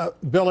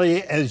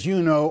 Billy, as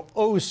you know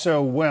oh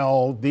so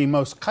well, the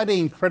most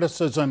cutting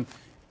criticism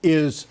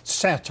is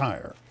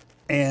satire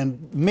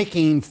and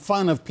making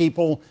fun of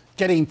people,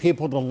 getting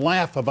people to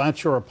laugh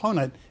about your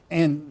opponent.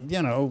 And,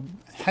 you know,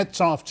 hats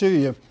off to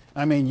you.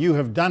 I mean, you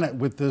have done it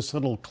with this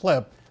little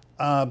clip.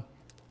 And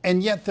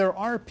yet there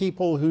are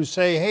people who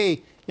say,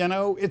 hey, you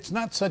know, it's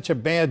not such a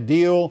bad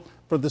deal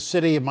for the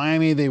city of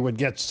Miami. They would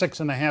get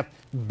 $6.5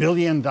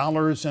 billion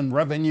in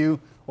revenue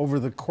over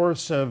the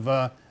course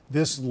of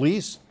this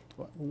lease.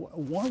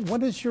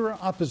 What is your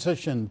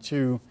opposition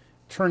to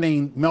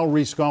turning Mel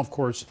Reese Golf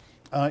Course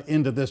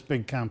into this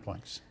big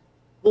complex?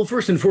 Well,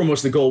 first and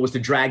foremost, the goal was to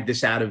drag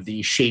this out of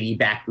the shady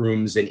back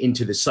rooms and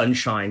into the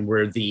sunshine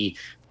where the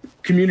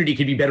community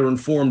could be better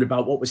informed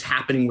about what was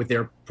happening with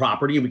their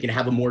property. We can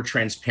have a more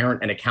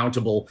transparent and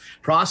accountable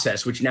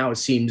process, which now it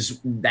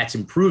seems that's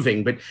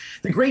improving. But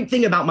the great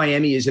thing about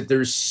Miami is that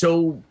there's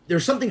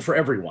something for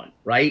everyone,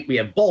 right? We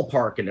have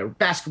ballpark and a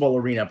basketball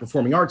arena,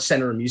 performing arts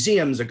center,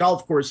 museums, a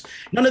golf course.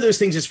 None of those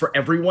things is for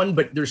everyone,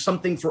 but there's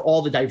something for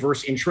all the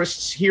diverse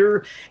interests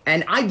here.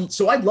 And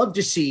I'd love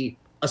to see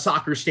a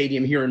soccer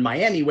stadium here in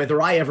Miami, whether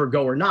I ever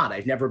go or not.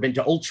 I've never been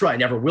to Ultra, I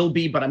never will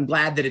be, but I'm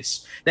glad that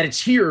it's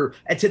here.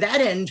 And to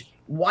that end,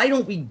 why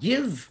don't we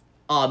give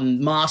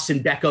Moss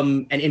and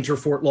Beckham and Inter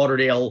Fort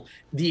Lauderdale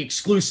the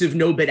exclusive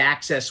no bid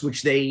access,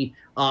 which they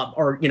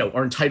are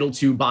entitled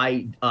to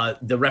by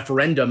the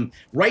referendum,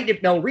 right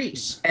at Mel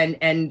Reese,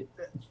 and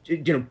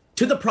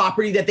to the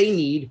property that they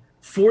need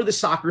for the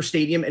soccer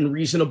stadium and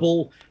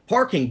reasonable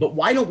parking. But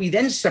why don't we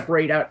then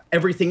separate out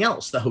everything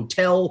else, the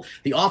hotel,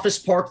 the office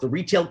park, the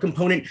retail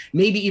component,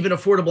 maybe even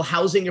affordable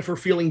housing if we're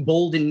feeling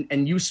bold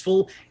and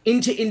useful,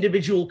 into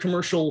individual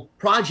commercial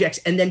projects,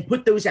 and then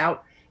put those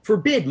out for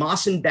bid.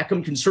 Moss and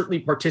Beckham can certainly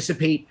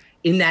participate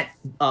in that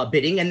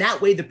bidding. And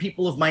that way, the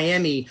people of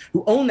Miami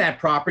who own that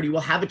property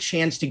will have a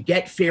chance to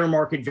get fair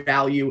market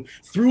value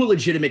through a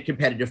legitimate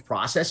competitive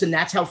process. And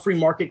that's how free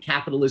market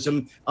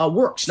capitalism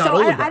works. Not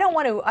I don't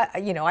want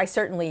to, I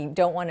certainly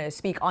don't want to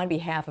speak on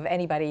behalf of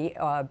anybody,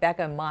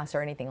 Beckham, Moss,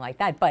 or anything like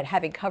that. But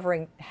having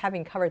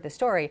covered the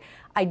story,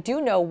 I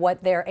do know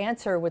what their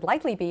answer would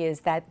likely be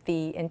is that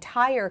the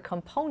entire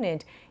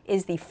component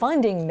is the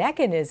funding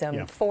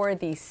mechanism for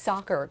the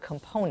soccer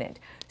component.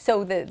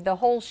 So the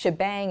whole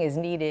shebang is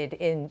needed,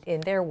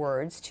 in their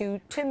words, to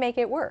make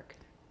it work.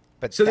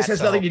 But so this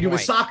has nothing to do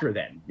with soccer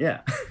then?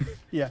 Yeah.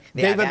 Yeah,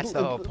 David, that's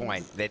the whole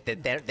point.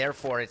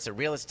 Therefore, it's a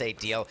real estate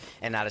deal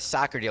and not a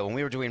soccer deal. When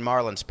we were doing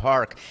Marlins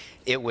Park,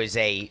 it was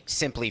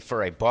simply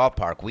for a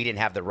ballpark. We didn't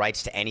have the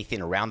rights to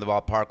anything around the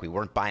ballpark. We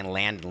weren't buying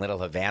land in Little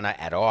Havana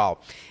at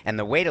all. And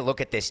the way to look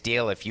at this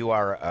deal, if you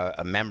are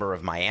a member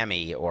of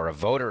Miami or a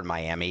voter in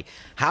Miami,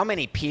 how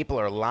many people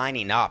are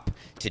lining up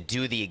to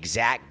do the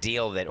exact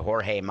deal that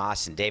Jorge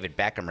Mas and David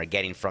Beckham are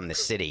getting from the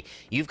city?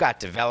 You've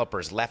got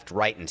developers left,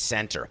 right, and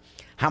center.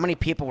 How many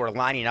people were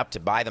lining up to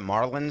buy the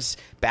Marlins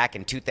back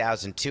in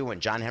 2002 when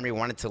John Henry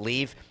wanted to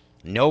leave?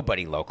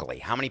 Nobody locally.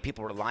 How many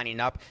people were lining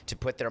up to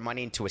put their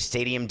money into a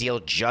stadium deal,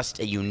 just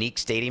a unique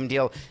stadium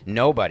deal?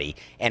 Nobody.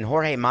 And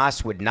Jorge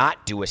Mas would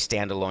not do a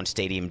standalone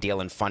stadium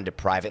deal and fund it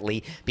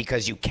privately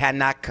because you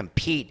cannot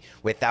compete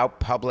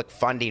without public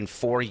funding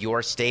for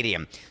your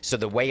stadium. So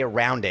the way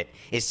around it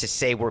is to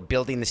say we're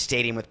building the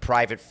stadium with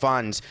private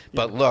funds,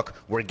 but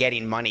look, we're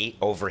getting money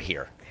over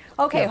here.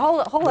 Okay,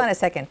 hold on a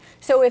second.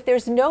 So if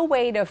there's no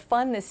way to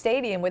fund the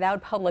stadium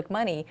without public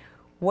money,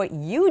 what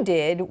you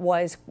did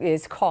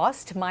is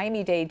cost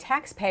Miami-Dade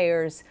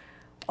taxpayers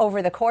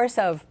over the course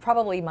of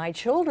probably my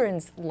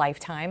children's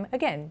lifetime.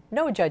 Again,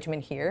 no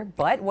judgment here,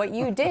 but what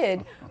you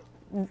did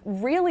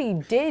really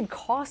did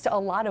cost a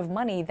lot of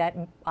money that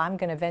I'm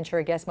going to venture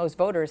a guess most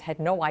voters had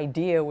no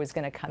idea was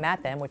going to come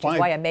at them, which is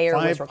why a mayor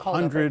was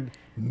recalled. $500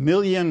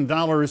 million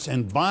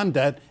in bond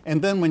debt,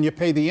 and then when you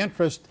pay the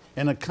interest,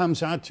 and it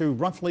comes out to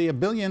roughly $1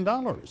 billion.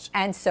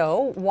 And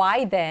so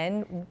why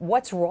then,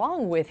 what's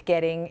wrong with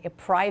getting a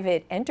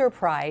private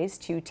enterprise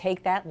to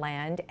take that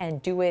land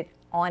and do it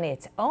on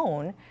its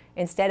own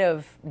instead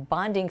of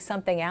bonding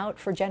something out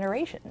for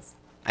generations?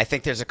 I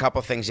think there's a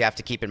couple things you have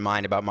to keep in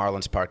mind about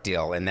Marlins Park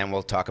deal, and then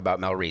we'll talk about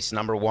Mel Reese.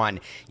 Number one,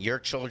 your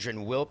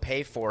children will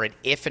pay for it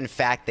if, in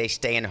fact, they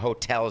stay in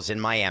hotels in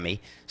Miami.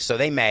 So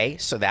they may,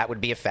 so that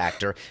would be a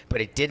factor.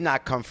 But it did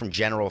not come from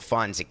general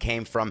funds. It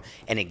came from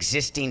an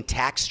existing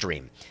tax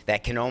stream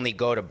that can only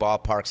go to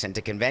ballparks and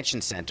to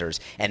convention centers.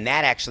 And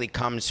that actually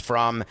comes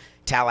from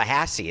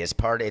Tallahassee as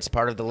it's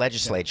part of the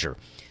legislature.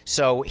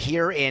 So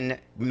here in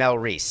Mel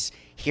Reese,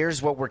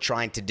 here's what we're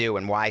trying to do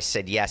and why I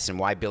said yes and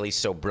why Billy's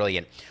so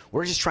brilliant.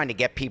 We're just trying to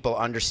get people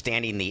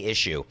understanding the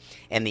issue.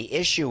 And the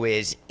issue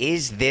is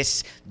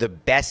this the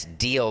best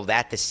deal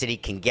that the city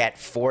can get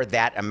for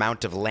that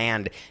amount of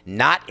land,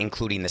 not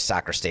including the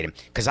soccer stadium?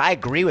 Because I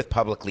agree with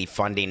publicly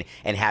funding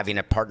and having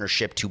a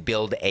partnership to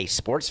build a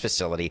sports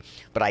facility,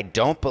 but I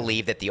don't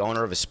believe that the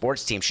owner of a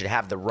sports team should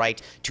have the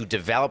right to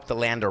develop the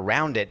land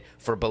around it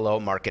for below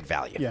market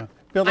value. Yeah.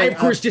 Billy, I of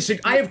course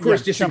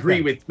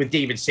disagree with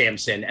David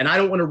Samson, and I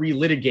don't want to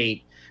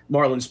relitigate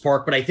Marlins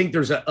Park, but I think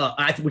there's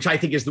which I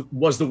think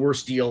was the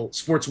worst deal,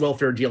 sports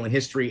welfare deal in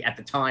history at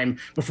the time,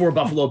 before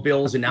Buffalo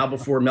Bills and now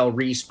before Mel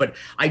Reese. But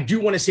I do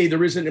want to say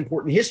there is an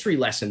important history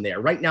lesson there.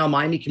 Right now,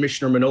 Miami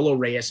Commissioner Manolo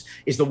Reyes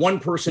is the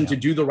one person to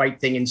do the right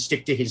thing and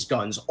stick to his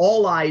guns.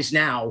 All eyes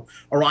now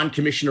are on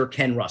Commissioner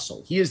Ken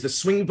Russell. He is the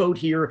swing vote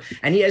here,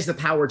 and he has the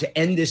power to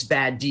end this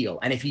bad deal.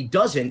 And if he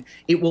doesn't,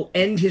 it will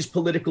end his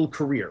political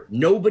career.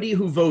 Nobody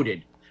who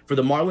voted for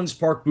the Marlins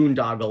Park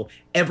boondoggle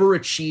ever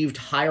achieved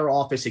higher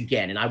office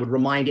again. And I would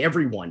remind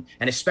everyone,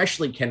 and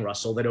especially Ken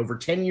Russell, that over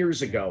 10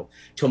 years ago,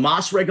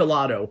 Tomas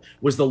Regalado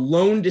was the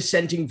lone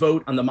dissenting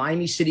vote on the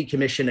Miami City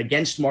Commission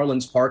against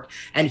Marlins Park,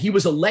 and he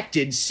was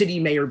elected city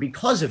mayor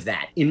because of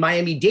that. In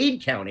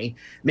Miami-Dade County,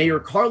 Mayor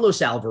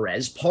Carlos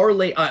Alvarez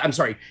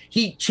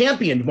he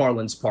championed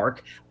Marlins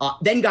Park,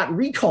 then got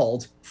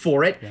recalled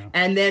for it. Yeah.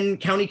 And then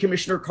County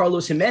Commissioner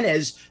Carlos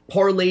Jimenez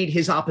parlayed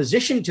his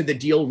opposition to the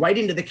deal right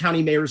into the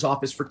county mayor's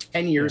office for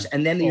 10 years,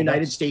 and then the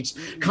United States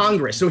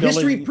Congress. So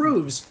history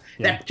proves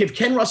that if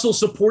Ken Russell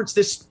supports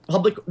this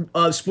public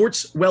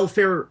sports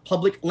welfare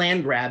public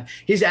land grab,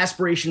 his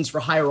aspirations for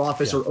higher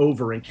office are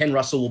over, and Ken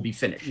Russell will be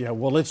finished. Yeah,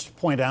 well, let's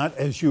point out,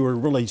 as you were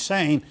really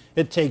saying,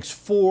 it takes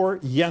 4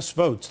 yes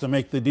votes to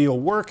make the deal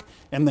work,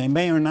 and they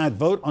may or not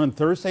vote on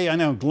Thursday. I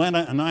know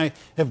Glenna and I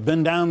have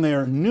been down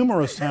there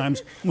numerous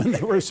times when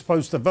they were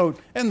supposed to vote,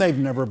 and they've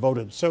never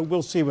voted. So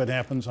we'll see what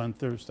happens on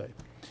Thursday.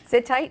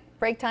 Sit tight.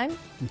 Break time.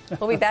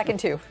 We'll be back in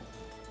 2.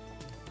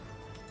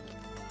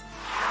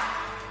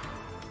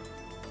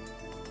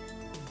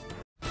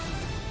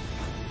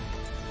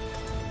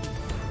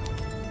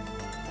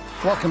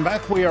 Welcome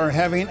back. We are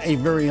having a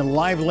very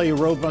lively,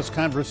 robust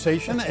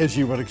conversation, as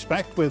you would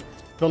expect, with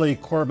Billy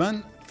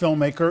Corben,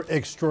 filmmaker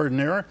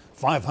extraordinaire,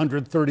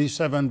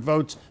 537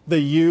 votes, the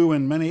U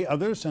and many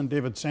others, and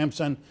David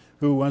Samson,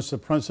 who was the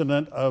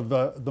president of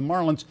the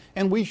Marlins.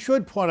 And we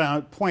should point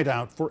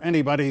out for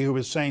anybody who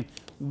is saying,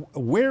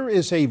 where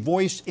is a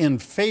voice in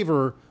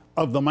favor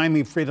of the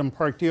Miami Freedom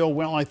Park deal?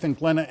 Well, I think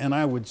Glenna and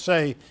I would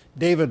say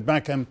David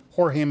Beckham,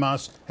 Jorge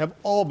Mas have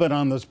all been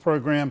on this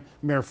program.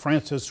 Mayor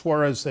Francis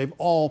Suarez, they've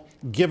all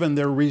given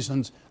their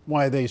reasons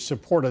why they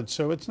support it.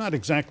 So it's not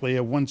exactly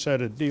a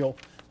one-sided deal.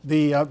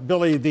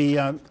 Billy,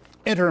 the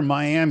Inter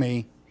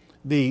Miami,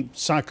 the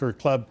soccer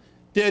club,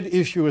 did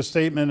issue a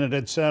statement, and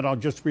it said, I'll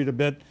just read a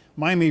bit,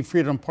 Miami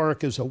Freedom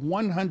Park is a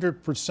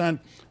 100%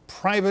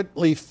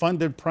 privately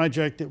funded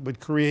project. It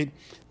would create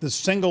the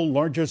single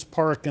largest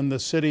park in the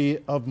city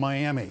of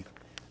Miami.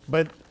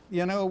 But,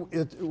 you know,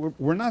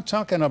 we're not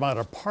talking about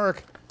a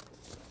park,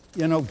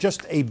 you know,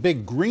 just a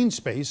big green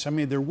space. I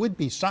mean, there would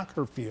be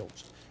soccer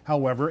fields,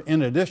 however,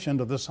 in addition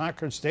to the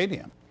soccer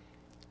stadium.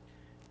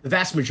 The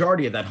vast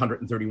majority of that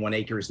 131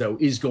 acres, though,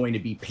 is going to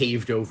be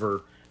paved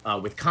over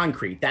with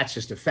concrete. That's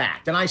just a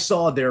fact. And I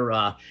saw their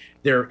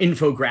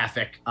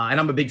infographic, and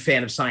I'm a big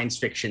fan of science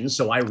fiction,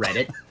 so I read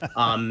it.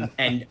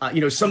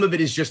 You know, some of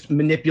it is just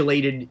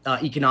manipulated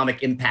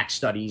economic impact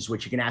studies,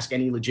 which you can ask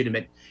any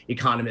legitimate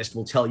economist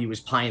will tell you is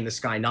pie in the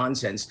sky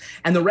nonsense.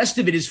 And the rest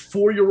of it is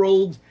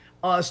 4-year-old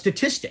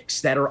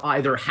statistics that are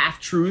either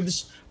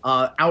half-truths,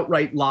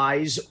 outright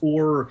lies,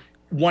 or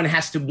one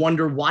has to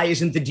wonder, why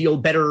isn't the deal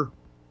better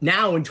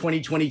now in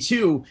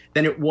 2022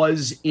 than it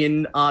was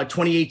in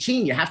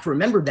 2018. You have to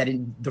remember that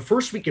in the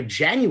first week of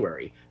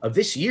January of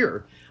this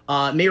year,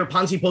 Mayor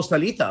Ponzi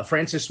Postalita,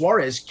 Francis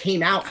Suarez,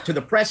 came out to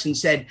the press and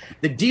said,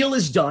 the deal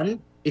is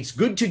done, it's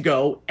good to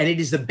go, and it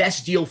is the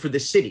best deal for the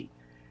city.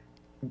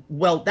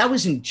 Well, that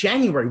was in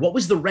January. What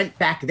was the rent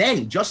back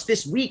then? Just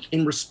this week,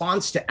 in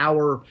response to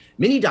our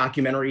mini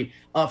documentary,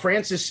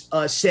 Francis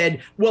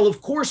said, well,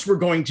 of course, we're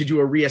going to do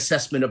a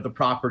reassessment of the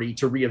property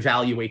to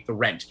reevaluate the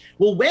rent.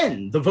 Well,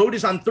 when? The vote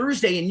is on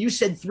Thursday, and you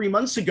said 3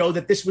 months ago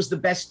that this was the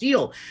best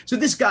deal. So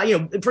this guy, you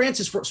know,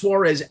 Francis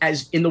Suarez,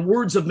 as in the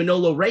words of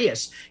Manolo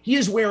Reyes, he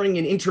is wearing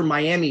an Inter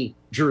Miami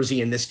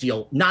jersey in this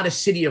deal, not a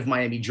City of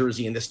Miami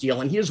jersey in this deal.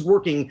 And he is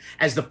working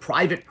as the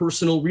private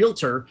personal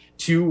realtor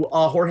to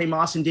Jorge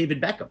Mas and David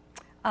Beckham.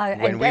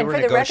 When we were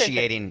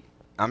negotiating,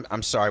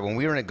 I'm sorry, when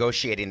we were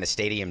negotiating the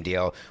stadium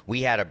deal,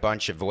 we had a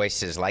bunch of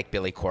voices like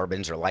Billy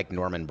Corben's or like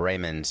Norman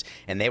Brayman's,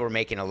 and they were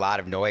making a lot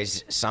of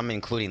noise, some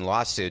including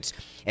lawsuits.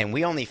 And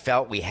we only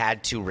felt we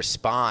had to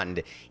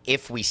respond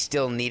if we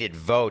still needed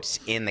votes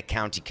in the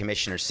county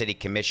commission or city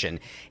commission.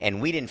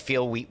 And we didn't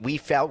feel, we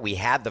felt we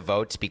had the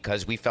votes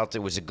because we felt it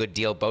was a good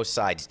deal. Both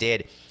sides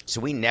did. So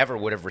we never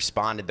would have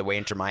responded the way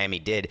Inter Miami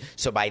did.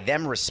 So by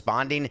them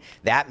responding,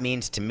 that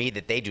means to me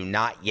that they do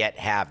not yet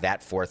have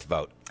that 4th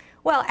vote.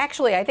 Well,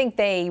 actually, I think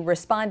they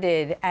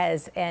responded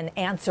as an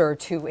answer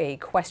to a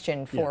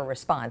question for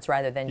response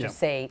rather than just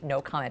say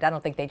no comment. I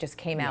don't think they just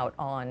came out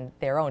on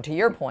their own, to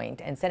your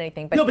point, and said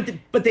anything. But no,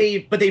 but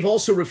they've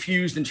also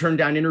refused and turned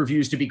down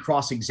interviews to be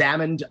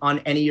cross-examined on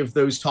any of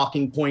those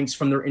talking points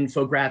from their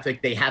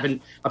infographic. They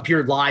haven't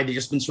appeared live. They've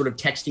just been sort of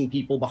texting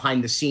people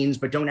behind the scenes,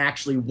 but don't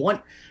actually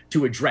want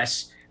to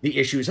address the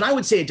issues. And I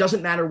would say it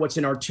doesn't matter what's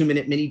in our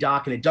 2-minute mini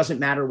doc, and it doesn't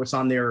matter what's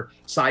on their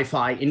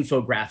sci-fi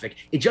infographic.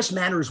 It just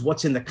matters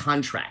what's in the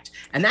contract.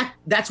 And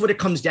that's what it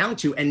comes down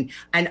to. And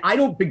I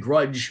don't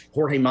begrudge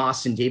Jorge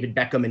Mas and David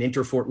Beckham and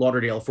Inter Fort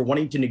Lauderdale for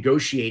wanting to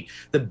negotiate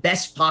the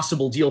best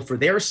possible deal for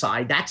their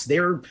side. That's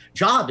their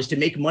job, is to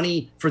make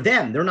money for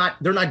them. They're not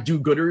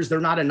do-gooders.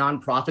 They're not a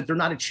nonprofit. They're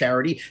not a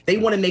charity. They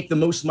want to make the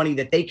most money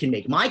that they can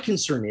make. My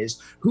concern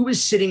is who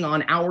is sitting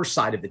on our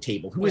side of the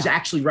table, who is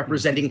actually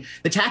representing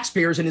the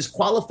taxpayers and is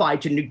qualified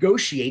qualified to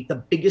negotiate the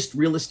biggest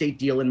real estate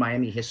deal in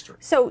Miami history.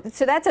 So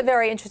that's a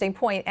very interesting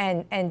point.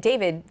 And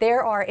David,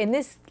 there are, in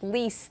this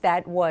lease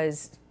that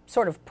was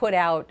sort of put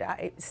out,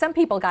 some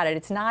people got it.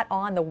 It's not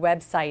on the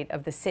website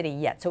of the city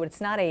yet, so it's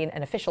not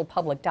an official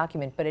public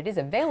document, but it is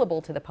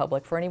available to the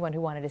public for anyone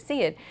who wanted to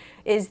see it,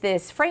 is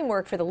this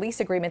framework for the lease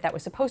agreement that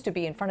was supposed to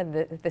be in front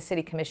of the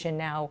city commission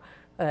now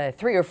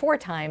 3 or 4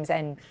 times,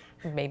 and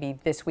maybe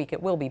this week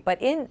it will be.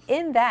 But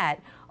in that,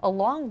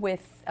 along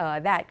with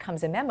that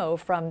comes a memo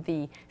from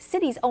the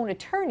city's own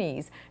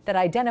attorneys that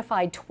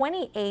identified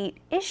 28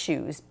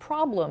 issues,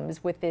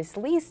 problems with this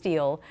lease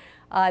deal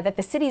that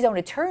the city's own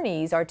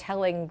attorneys are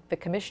telling the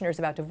commissioners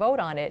about to vote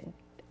on it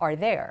are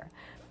there.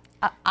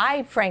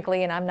 I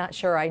frankly, and I'm not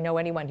sure I know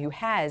anyone who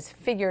has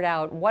figured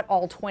out what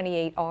all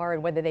 28 are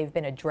and whether they've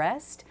been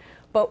addressed.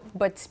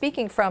 But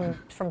speaking from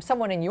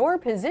someone in your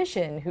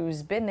position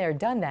who's been there,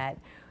 done that,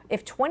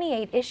 if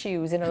 28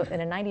 issues in a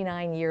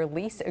 99-year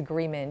lease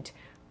agreement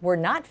were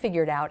not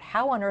figured out,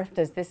 how on earth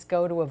does this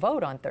go to a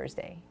vote on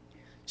Thursday?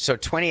 So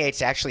 28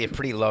 is actually a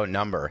pretty low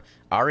number.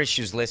 Our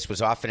issues list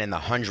was often in the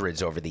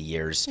hundreds over the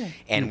years.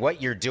 And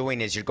what you're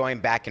doing is you're going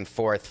back and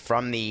forth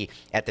from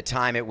at the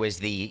time it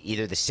was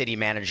either the city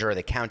manager or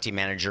the county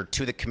manager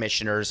to the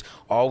commissioners,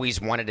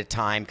 always one at a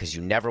time, because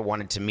you never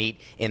wanted to meet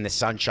in the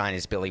sunshine,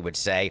 as Billy would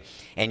say.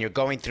 And you're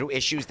going through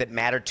issues that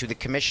matter to the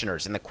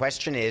commissioners. And the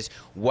question is,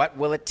 what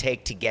will it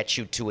take to get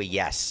you to a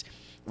yes?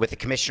 With a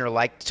commissioner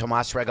like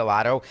Tomas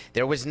Regalado,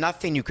 there was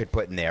nothing you could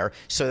put in there,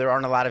 so there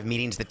aren't a lot of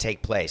meetings that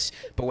take place.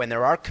 But when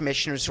there are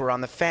commissioners who are on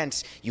the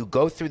fence, you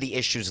go through the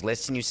issues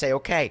list and you say,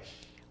 okay,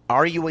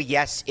 are you a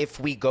yes if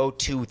we go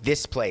to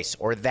this place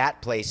or that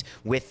place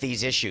with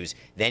these issues?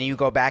 Then you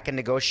go back and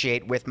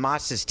negotiate with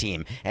Moss's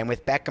team and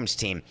with Beckham's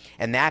team,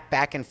 and that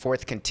back and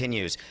forth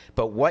continues.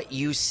 But what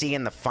you see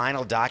in the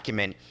final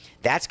document,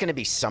 that's going to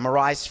be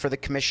summarized for the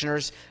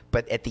commissioners,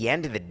 but at the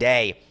end of the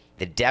day,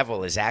 the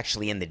devil is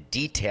actually in the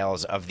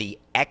details of the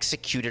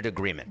executed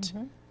agreement.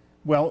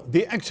 Well,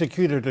 the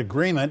executed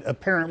agreement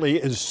apparently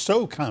is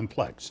so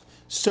complex,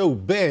 so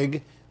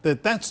big,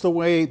 that's the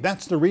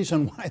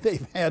reason why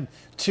they've had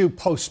to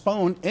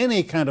postpone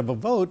any kind of a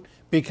vote,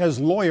 because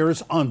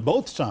lawyers on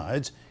both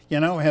sides,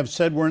 have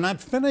said we're not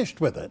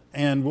finished with it,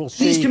 and we'll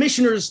see.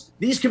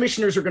 These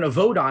commissioners are going to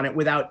vote on it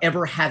without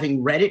ever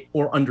having read it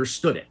or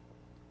understood it.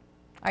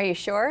 Are you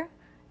sure?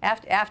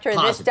 After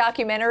this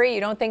documentary, you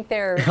don't think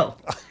they're? No.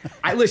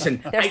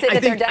 Listen. They're sitting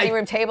at their dining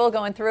room table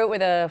going through it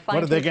with a fine.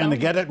 What are they going to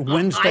get it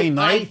Wednesday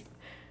night?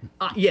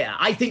 Yeah,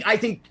 I think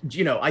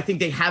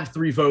they have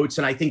 3 votes,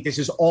 and I think this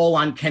is all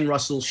on Ken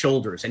Russell's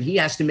shoulders, and he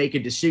has to make a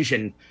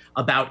decision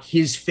about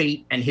his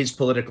fate and his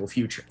political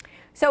future.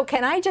 So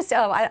can I just?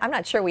 I'm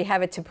not sure we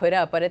have it to put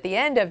up, but at the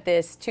end of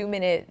this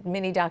 2-minute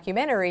mini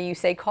documentary, you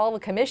say call the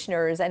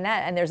commissioners, and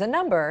there's a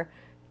number.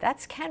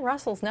 That's Ken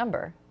Russell's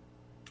number.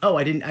 Oh,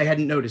 I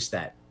hadn't noticed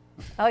that.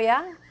 Oh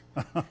yeah.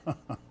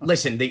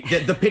 Listen,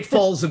 the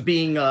pitfalls of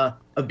being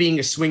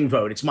a swing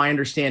vote. It's my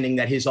understanding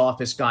that his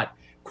office got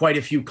quite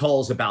a few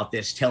calls about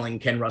this, telling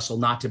Ken Russell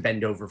not to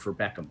bend over for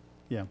Beckham.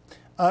 Yeah.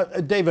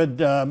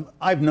 David,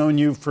 I've known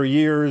you for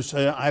years.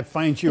 I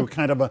find you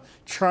kind of a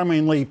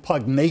charmingly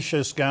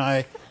pugnacious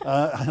guy.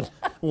 I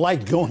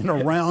like going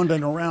around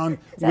and around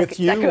with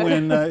you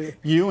when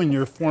you and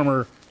your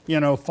former,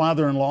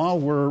 father-in-law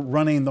were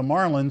running the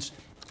Marlins.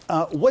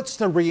 What's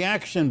the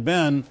reaction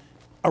been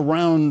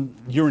around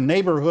your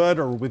neighborhood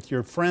or with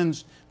your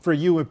friends for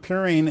you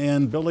appearing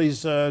in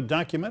Billy's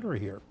documentary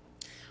here?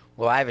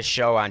 Well, I have a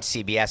show on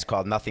CBS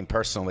called Nothing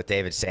Personal with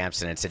David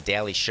Samson. It's a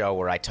daily show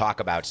where I talk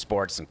about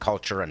sports and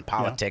culture and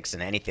politics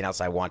and anything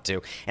else I want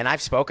to. And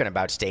I've spoken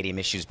about stadium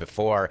issues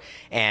before.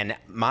 And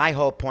my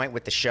whole point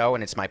with the show,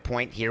 and it's my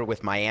point here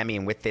with Miami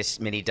and with this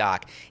mini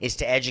doc, is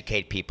to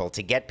educate people,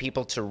 to get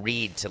people to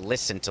read, to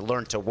listen, to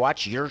learn, to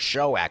watch your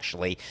show,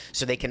 actually,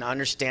 so they can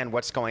understand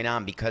what's going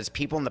on. Because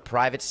people in the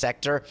private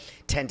sector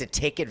tend to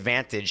take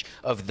advantage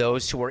of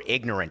those who are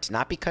ignorant,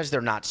 not because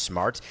they're not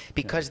smart,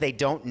 because they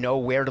don't know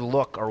where to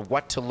look or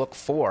what to look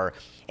for.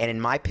 And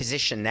in my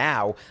position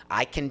now,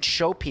 I can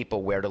show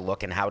people where to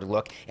look and how to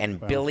look, and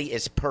Billy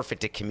is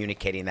perfect at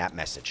communicating that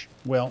message.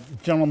 Well,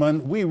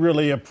 gentlemen, we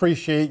really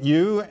appreciate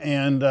you,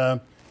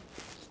 and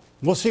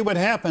we'll see what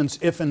happens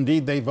if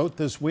indeed they vote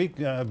this week.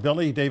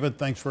 Billy, David,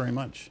 thanks very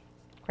much.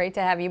 Great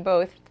to have you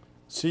both.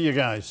 See you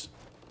guys,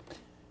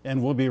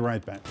 and we'll be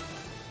right back.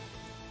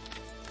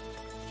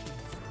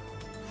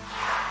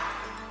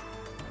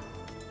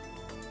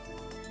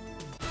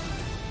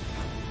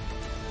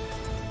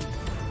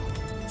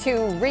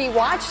 To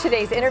re-watch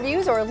today's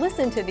interviews or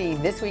listen to the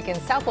This Week in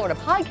South Florida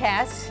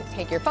podcast,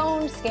 take your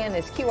phone, scan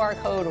this QR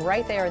code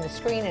right there on the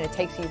screen, and it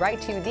takes you right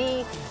to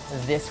the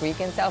This Week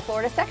in South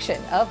Florida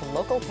section of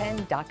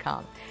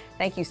local10.com.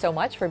 Thank you so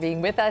much for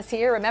being with us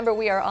here. Remember,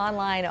 we are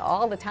online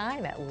all the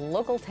time at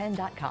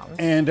local10.com.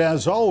 And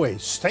as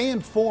always, stay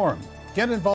informed. Get involved.